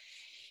called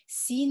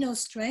See No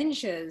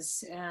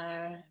Strangers,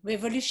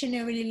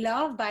 Revolutionary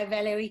Love by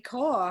Valerie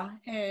Kaur,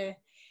 a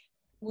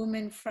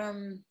woman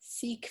from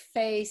Sikh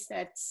faith.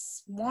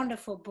 That's a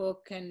wonderful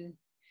book, and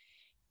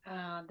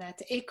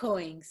that's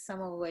echoing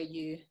some of what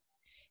you're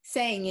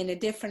saying in a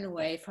different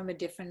way, from a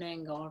different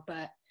angle,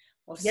 but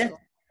also yes.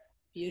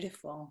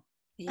 Beautiful.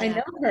 Yeah. I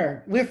know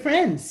her. We're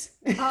friends.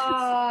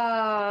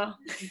 Oh,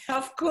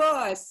 of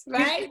course,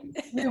 right?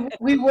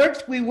 we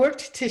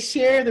worked to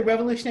share the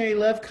revolutionary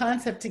love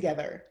concept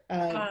together.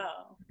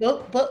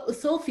 But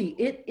Sophie,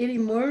 it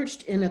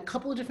emerged in a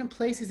couple of different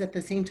places at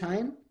the same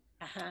time.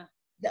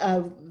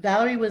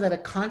 Valerie was at a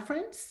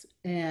conference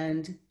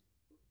and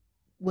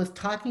was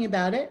talking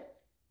about it.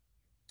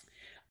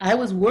 I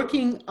was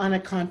working on a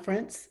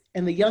conference,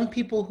 and the young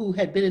people who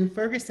had been in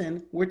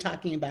Ferguson were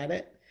talking about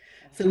it.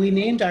 So we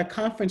named our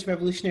conference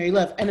Revolutionary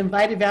Love and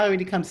invited Valerie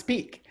to come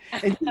speak.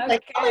 And she's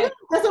like, oh,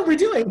 that's what we're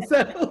doing.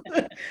 So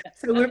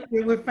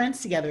we're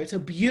friends together. It's a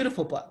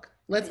beautiful book.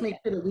 Let's make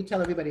sure that we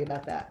tell everybody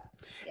about that.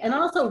 Yeah. And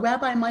also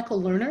Rabbi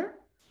Michael Lerner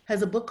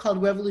has a book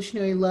called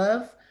Revolutionary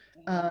Love.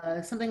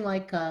 Something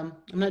like, I'm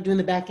not doing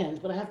the back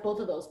end, but I have both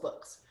of those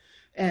books.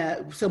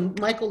 So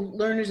Michael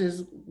Lerner's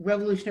is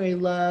Revolutionary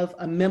Love,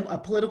 a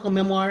political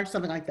memoir,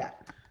 something like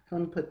that. So I'm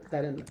going to put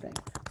that in the thing.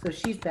 So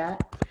she's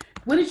that.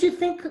 What did you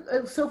think,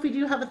 Sophie? Do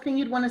you have a thing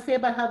you'd want to say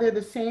about how they're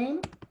the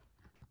same?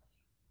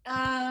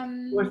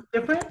 Or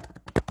different?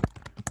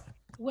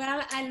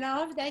 Well, I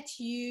love that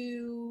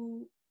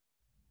you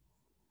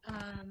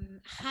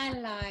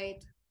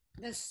highlight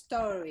the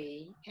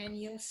story and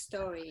your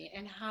story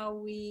and how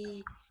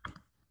we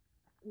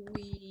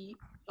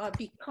are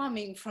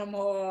becoming from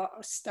our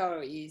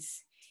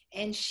stories.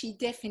 And she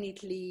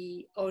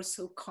definitely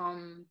also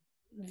come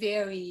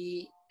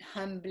very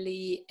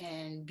humbly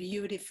and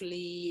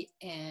beautifully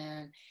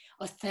and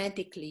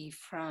authentically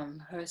from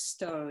her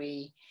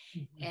story.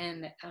 Mm-hmm.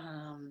 And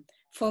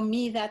for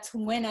me, that's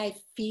when I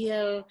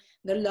feel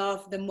the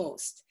love the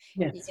most.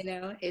 Yes. You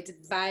know, it's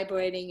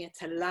vibrating,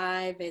 it's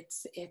alive, it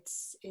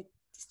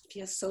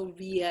feels so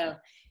real,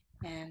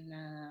 and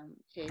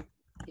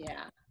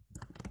yeah.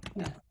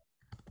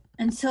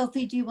 And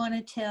Sophie, do you want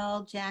to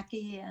tell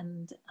Jacqui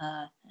and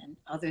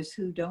others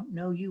who don't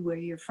know you where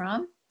you're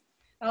from?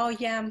 Oh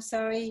yeah, I'm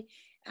sorry.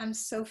 I'm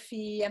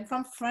Sophie. I'm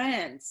from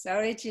France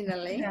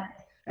originally. Yeah,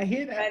 I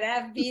hear that. But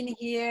I've been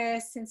here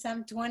since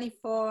I'm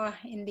 24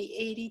 in the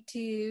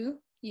 82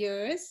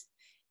 years.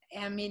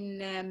 I'm in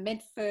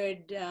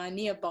Medford,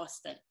 near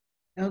Boston.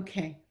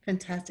 Okay,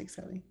 fantastic,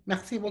 Sally.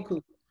 Merci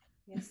beaucoup.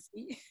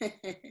 Merci.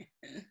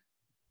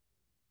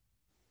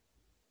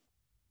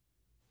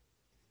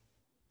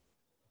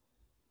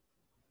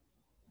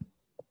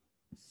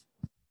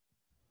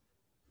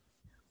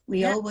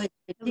 We Yeah. always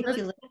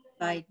particularly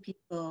invite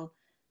people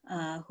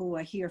who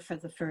are here for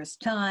the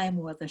first time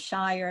or the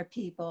shyer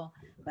people,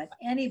 but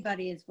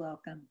anybody is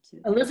welcome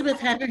to. Elizabeth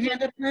had her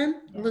hand up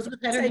then? Yeah. Elizabeth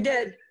had Yes, her I hand up.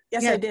 did.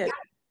 Yes, Yeah. I did.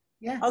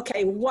 Yeah.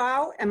 Okay,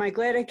 wow, am I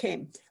glad I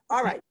came.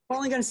 All right, I'm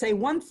only going to say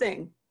one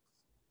thing.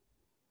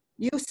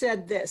 You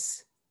said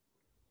this.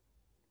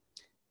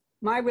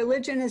 My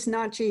religion is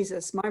not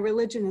Jesus. My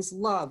religion is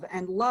love,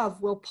 and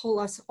love will pull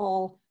us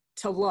all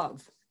to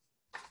love.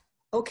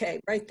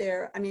 Okay, right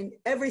there. I mean,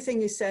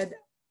 everything you said,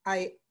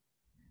 I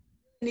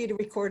need a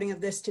recording of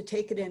this to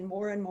take it in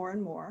more and more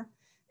and more.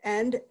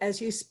 And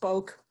as you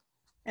spoke,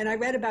 and I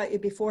read about you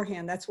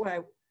beforehand, that's why I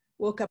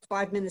woke up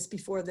 5 minutes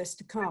before this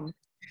to come.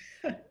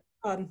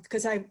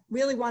 Because I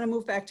really want to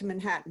move back to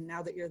Manhattan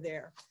now that you're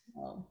there.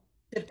 Oh.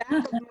 The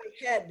back of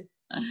my head,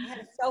 I had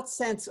a felt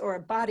sense or a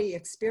body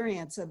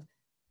experience of,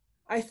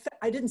 I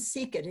didn't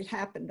seek it, it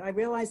happened. I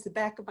realized the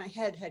back of my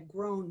head had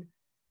grown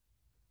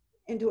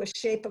into a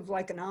shape of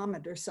like an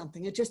almond or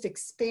something. It just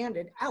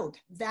expanded out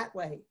that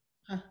way.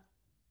 Huh.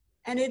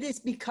 And it is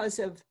because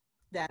of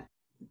that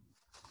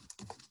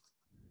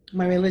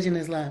My religion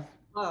is love.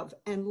 love.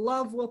 And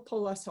love will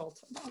pull us all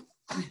to love.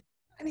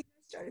 I mean,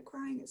 I started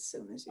crying as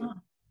soon as you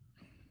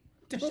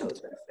showed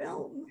the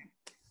film.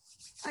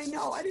 I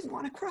know, I didn't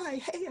want to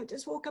cry. Hey, I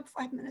just woke up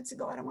 5 minutes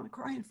ago. I don't want to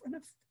cry in front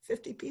of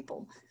 50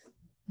 people.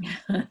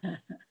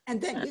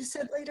 And then you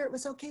said later it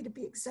was okay to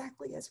be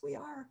exactly as we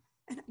are.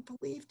 And I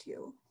believed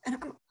you. And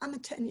I'm a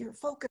 10-year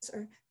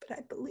focuser, but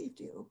I believed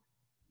you.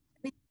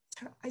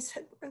 I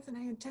said more than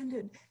I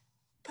intended,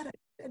 but I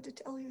had to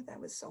tell you that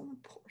was so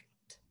important.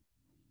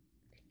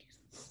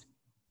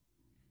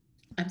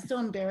 I'm so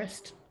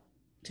embarrassed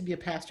to be a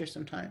pastor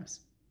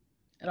sometimes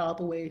at all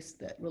the ways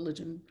that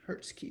religion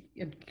hurts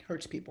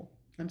people.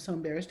 I'm so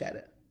embarrassed at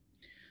it.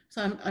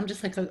 So I'm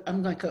just like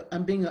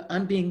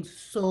I'm being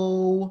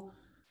so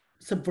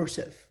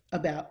subversive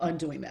about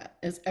undoing that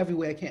as every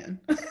way I can.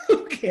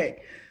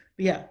 Okay,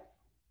 yeah.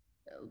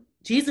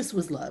 Jesus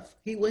was love.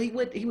 He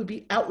would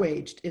be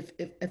outraged if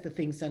the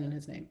things done in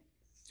his name.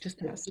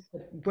 Just Yes.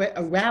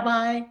 a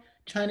rabbi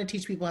trying to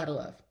teach people how to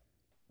love.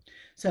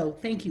 So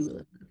thank you,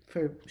 Elizabeth,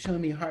 for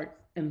showing me a heart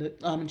and the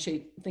almond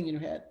shaped thing in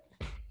your head.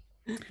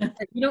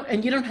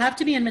 And you don't have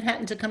to be in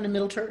Manhattan to come to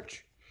Middle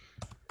Church.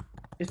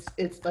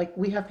 It's like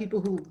we have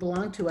people who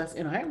belong to us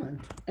in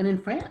Ireland and in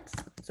France,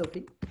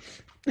 Sophie.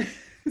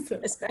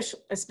 So,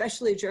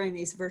 Especially during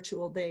these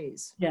virtual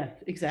days. yeah,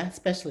 exactly.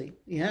 Especially,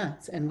 yeah.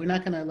 And we're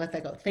not going to let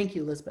that go. Thank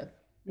you, Elizabeth.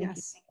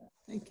 Yes,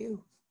 thank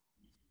you.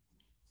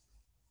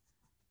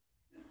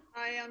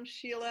 Hi, I'm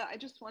Sheila. I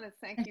just want to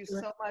thank you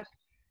so much.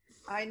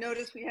 I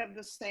noticed we have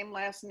the same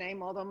last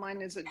name, although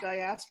mine is a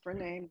diaspora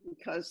name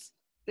because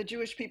the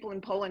Jewish people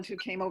in Poland who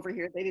came over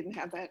here, they didn't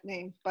have that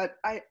name. But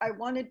I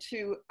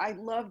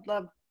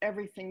loved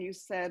everything you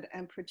said,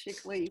 and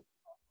particularly,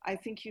 I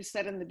think you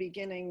said in the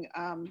beginning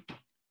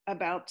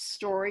about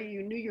story.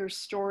 You knew your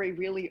story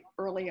really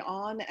early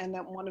on, and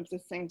that one of the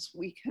things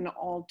we can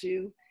all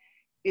do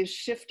is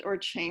shift or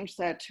change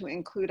that to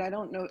include, I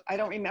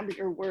don't remember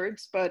your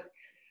words, but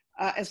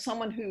as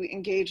someone who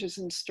engages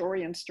in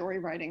story and story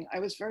writing, I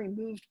was very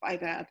moved by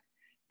that.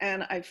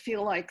 And I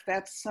feel like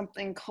that's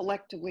something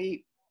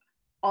collectively,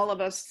 all of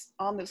us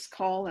on this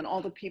call and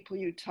all the people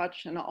you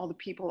touch and all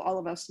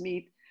of us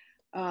meet,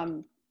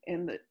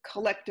 in the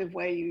collective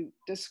way you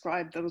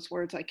describe those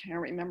words, I can't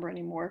remember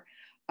anymore.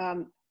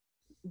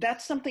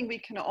 That's something we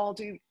can all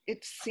do.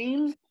 It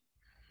seems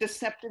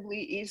deceptively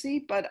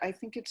easy, but I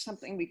think it's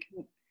something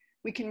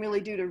we can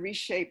really do to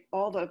reshape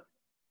all the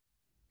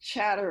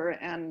chatter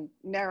and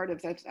narrative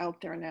that's out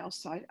there now.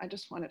 So I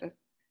just wanted to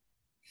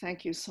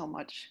thank you so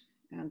much,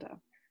 and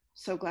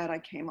so glad I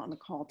came on the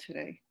call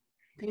today.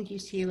 Thank you,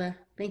 Sheila.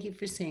 Thank you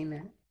for saying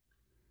that.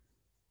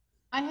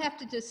 I have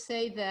to just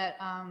say that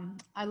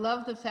I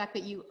love the fact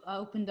that you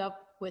opened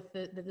up with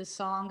the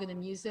song and the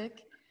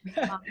music.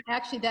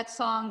 Actually, that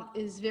song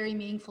is very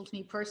meaningful to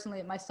me personally.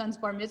 At my son's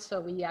bar mitzvah,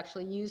 we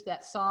actually used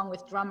that song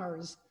with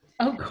drummers.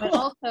 Oh, cool. But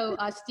also,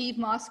 Steve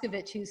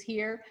Moskovich, who's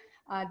here,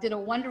 did a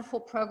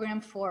wonderful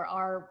program for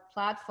our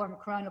platform,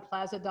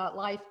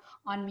 coronaplaza.life,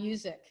 on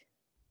music.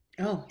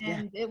 Oh, yeah.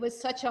 And it was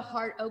such a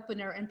heart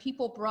opener. And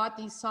people brought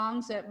these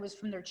songs that was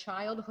from their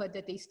childhood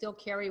that they still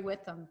carry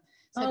with them.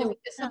 So there Oh, was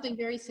just something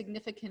very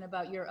significant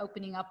about your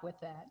opening up with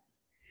that.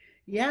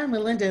 yeah,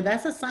 Melinda,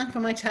 that's a song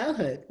from my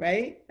childhood,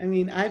 right? I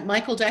mean,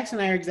 Michael Jackson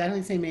and I are exactly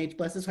the same age.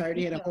 Bless his heart,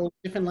 he Me had a too. whole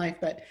different life,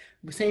 but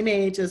same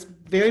age. It's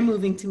very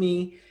moving to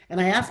me. And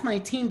I asked my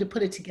team to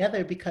put it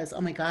together because,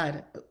 oh my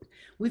God,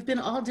 we've been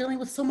all dealing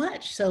with so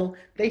much. So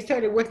they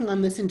started working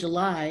on this in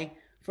July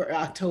for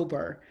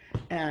October,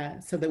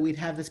 so that we'd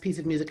have this piece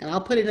of music. And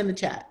I'll put it in the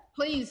chat.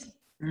 Please,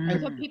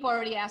 I- some people are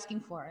already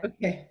asking for it.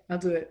 Okay, I'll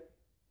do it.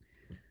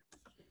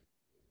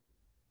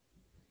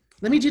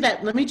 Let me do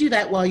that. Let me do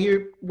that while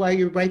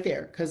you're right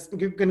there, because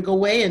you're going to go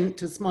away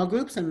into small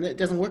groups, and it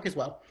doesn't work as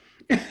well.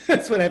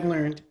 That's what I've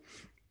learned.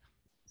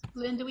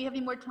 Lynn, do we have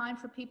any more time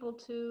for people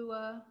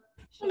to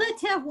share?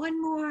 Let's have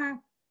one more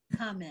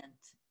comment.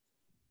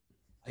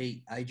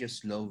 I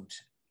just loved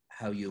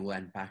how you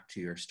went back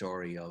to your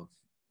story of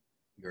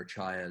your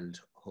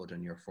childhood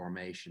and your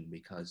formation,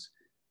 because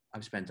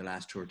I've spent the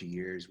last 30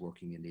 years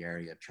working in the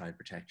area of child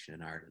protection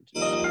in Ireland.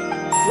 Whoop.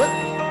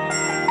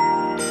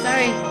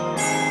 Sorry.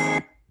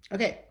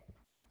 Okay.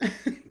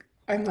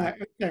 I'm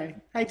sorry.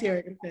 Hi,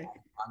 Terry. Okay.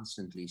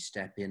 Constantly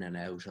step in and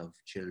out of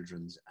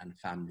children's and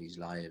families'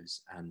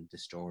 lives, and the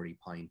story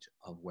point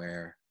of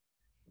where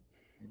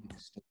maybe the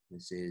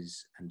stuckness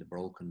is and the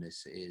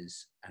brokenness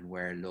is, and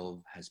where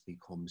love has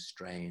become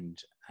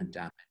strained and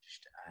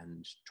damaged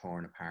and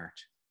torn apart.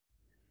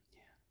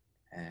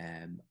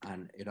 And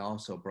it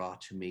also brought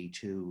to me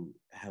too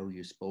how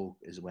you spoke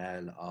as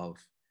well of,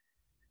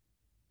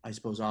 I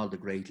suppose, all the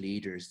great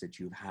leaders that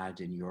you've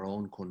had in your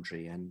own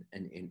country, and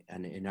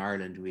in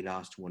Ireland we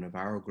lost one of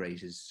our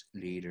greatest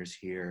leaders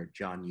here,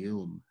 John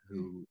Hume,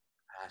 who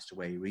passed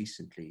away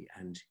recently,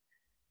 and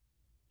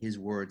his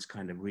words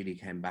kind of really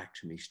came back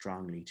to me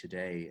strongly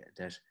today,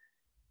 that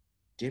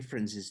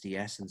difference is the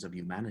essence of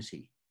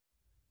humanity.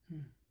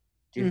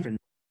 Difference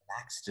is an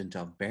accident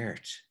of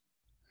birth,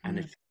 and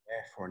it should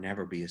therefore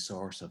never be a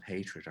source of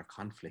hatred or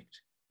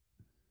conflict.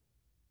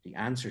 The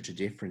answer to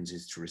difference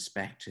is to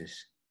respect it.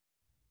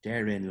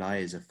 Therein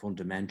lies a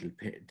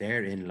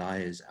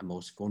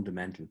most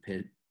fundamental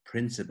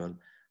principle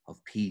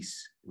of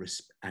peace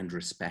and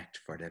respect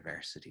for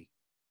diversity.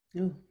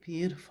 Oh,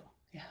 beautiful.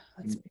 Yeah,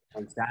 that's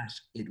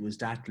It was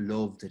that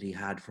love that he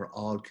had for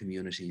all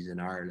communities in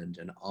Ireland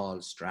and all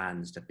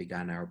strands that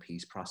began our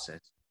peace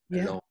process.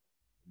 Yeah. A lone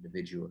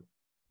individual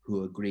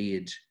who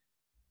agreed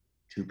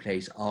to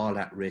place all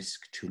at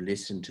risk to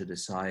listen to the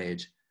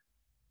side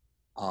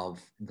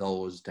of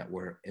those that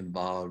were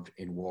involved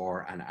in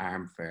war and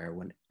armfare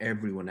when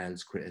everyone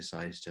else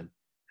criticized him.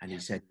 And he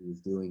said he was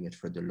doing it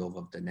for the love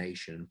of the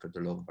nation, for the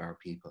love of our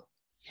people.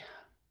 Yeah.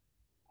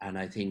 And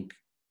I think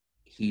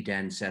he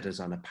then set us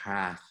on a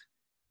path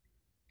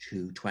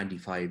to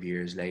 25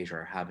 years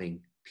later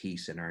having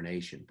peace in our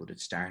nation. But it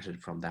started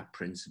from that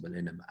principle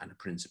in him, and a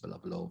principle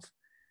of love.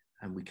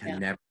 And we can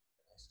never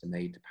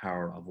estimate the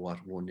power of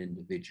what one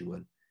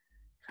individual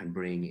can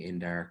bring in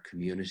their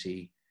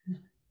community,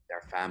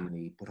 their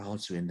family, but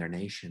also in their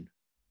nation.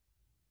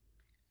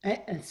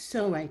 It's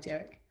so right,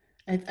 Derek.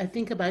 I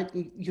think about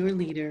your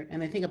leader,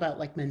 and I think about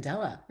like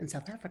Mandela in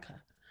South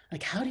Africa.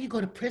 Like, how do you go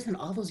to prison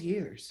all those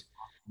years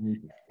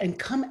and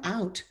come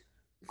out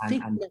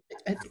thinking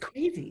it's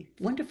crazy,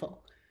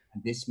 wonderful.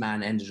 And this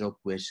man ended up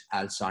with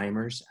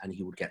Alzheimer's, and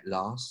he would get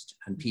lost,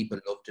 and people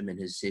loved him in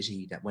his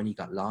city, that when he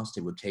got lost,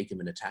 they would take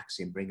him in a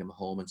taxi and bring him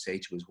home and say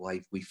to his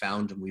wife, "We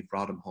found him, we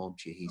brought him home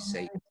to you, he's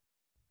safe."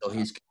 So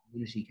his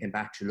community came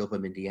back to love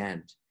him in the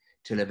end,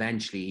 till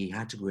eventually he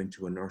had to go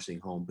into a nursing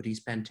home. But he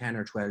spent 10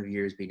 or 12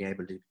 years being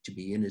able to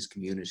be in his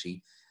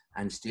community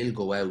and still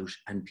go out,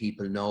 and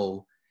people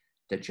know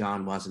that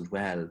John wasn't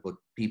well, but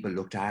people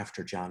looked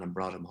after John and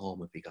brought him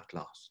home if he got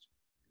lost.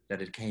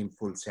 That it came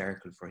full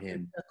circle for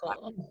him.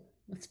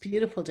 That's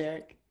beautiful,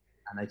 Derek.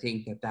 And I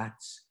think that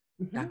that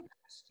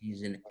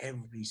is in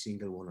every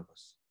single one of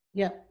us.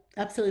 Yeah,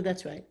 absolutely,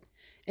 that's right.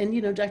 And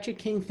you know, Dr.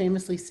 King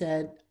famously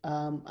said,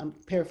 I'm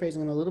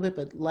paraphrasing him a little bit,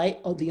 but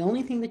the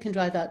only thing that can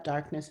drive out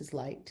darkness is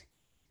light.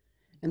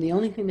 And the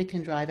only thing that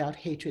can drive out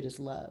hatred is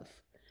love.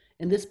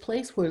 And this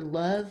place where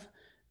love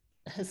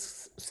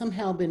has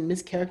somehow been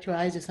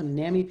mischaracterized as some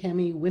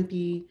nammy-pammy,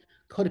 wimpy,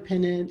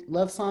 codependent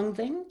love song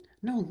thing.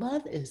 No,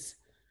 love is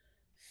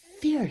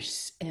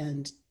fierce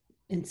and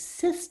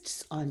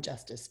insists on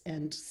justice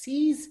and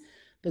sees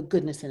the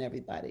goodness in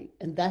everybody.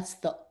 And that's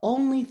the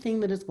only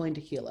thing that is going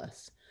to heal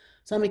us.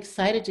 So I'm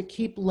excited to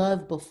keep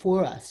love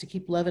before us, to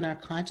keep love in our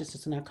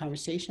consciousness and our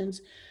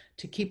conversations,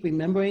 to keep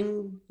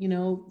remembering, you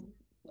know,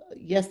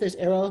 yes, there's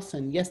eros,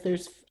 and yes,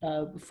 there's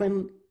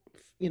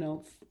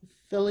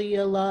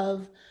philia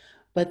love,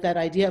 but that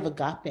idea of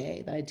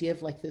agape, the idea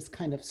of like this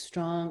kind of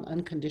strong,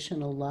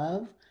 unconditional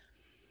love,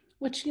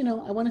 which, you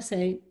know, I want to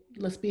say,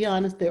 let's be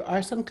honest, there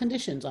are some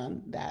conditions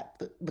on that.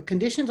 The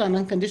conditions on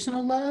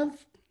unconditional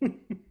love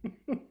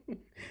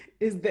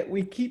is that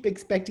we keep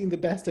expecting the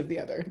best of the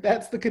other.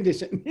 That's the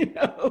condition, you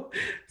know?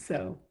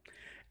 So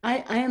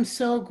I am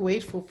so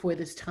grateful for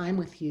this time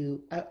with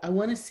you. I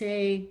want to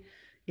say,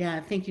 yeah,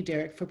 thank you,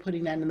 Derek, for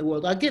putting that in the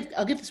world. I'll get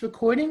this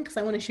recording because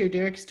I want to share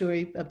Derek's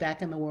story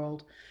back in the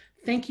world.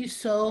 Thank you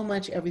so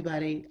much,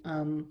 everybody,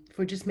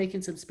 for just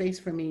making some space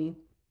for me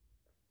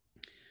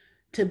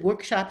to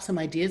workshop some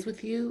ideas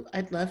with you.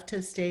 I'd love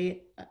to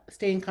stay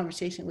in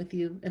conversation with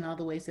you in all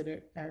the ways that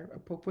are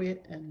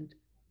appropriate. And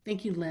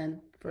thank you,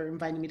 Lynn, for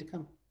inviting me to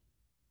come.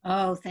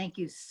 Oh, thank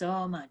you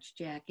so much,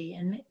 Jacqui.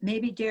 And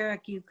maybe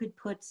Derek, you could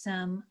put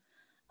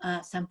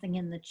something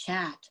in the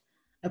chat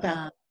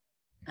about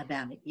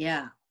it.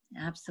 Yeah,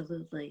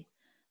 absolutely.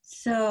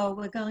 So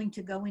we're going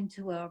to go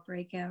into our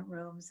breakout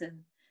rooms and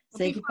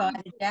say goodbye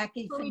to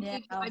Jacqui for now.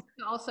 I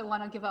also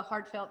want to give a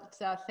heartfelt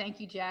thank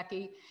you,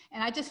 Jacqui.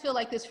 And I just feel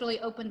like this really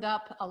opened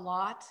up a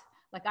lot.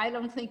 Like, I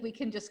don't think we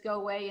can just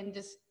go away and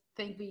just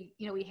think we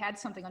had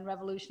something on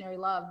revolutionary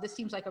love. This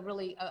seems like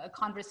a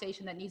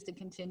conversation that needs to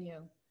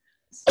continue.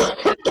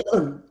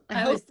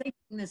 I was thinking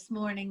this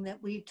morning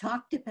that we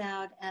talked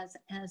about as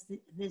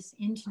this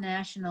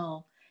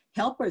international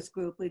helpers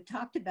group, we've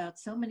talked about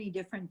so many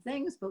different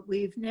things, but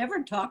we've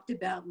never talked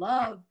about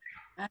love,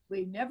 and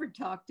we've never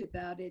talked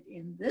about it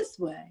in this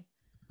way.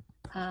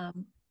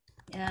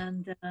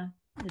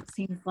 It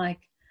seems like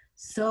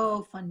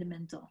so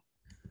fundamental.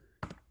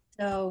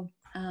 So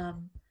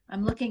I'm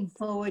looking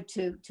forward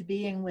to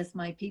being with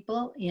my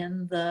people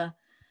in the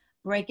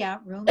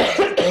breakout room.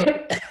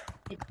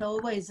 It's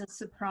always a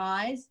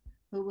surprise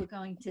who we're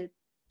going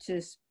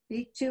to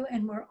speak to,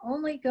 and we're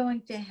only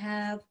going to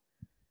have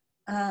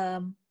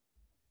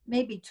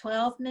maybe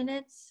 12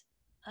 minutes,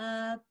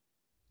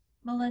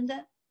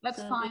 Melinda.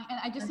 That's fine. And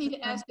I just need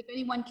to ask if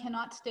anyone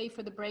cannot stay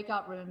for the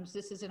breakout rooms,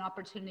 this is an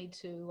opportunity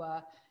to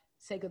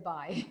say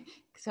goodbye.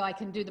 So I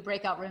can do the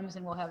breakout rooms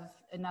and we'll have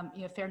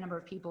a fair number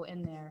of people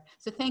in there.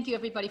 So thank you,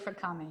 everybody, for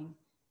coming.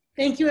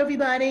 Thank you,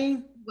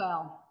 everybody.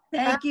 Well.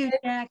 Thank you,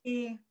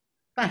 Jacqui.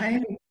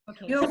 Bye.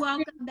 Okay. You're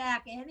welcome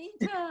back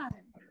anytime.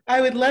 I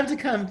would love to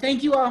come.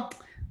 Thank you all.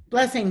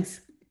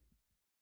 Blessings.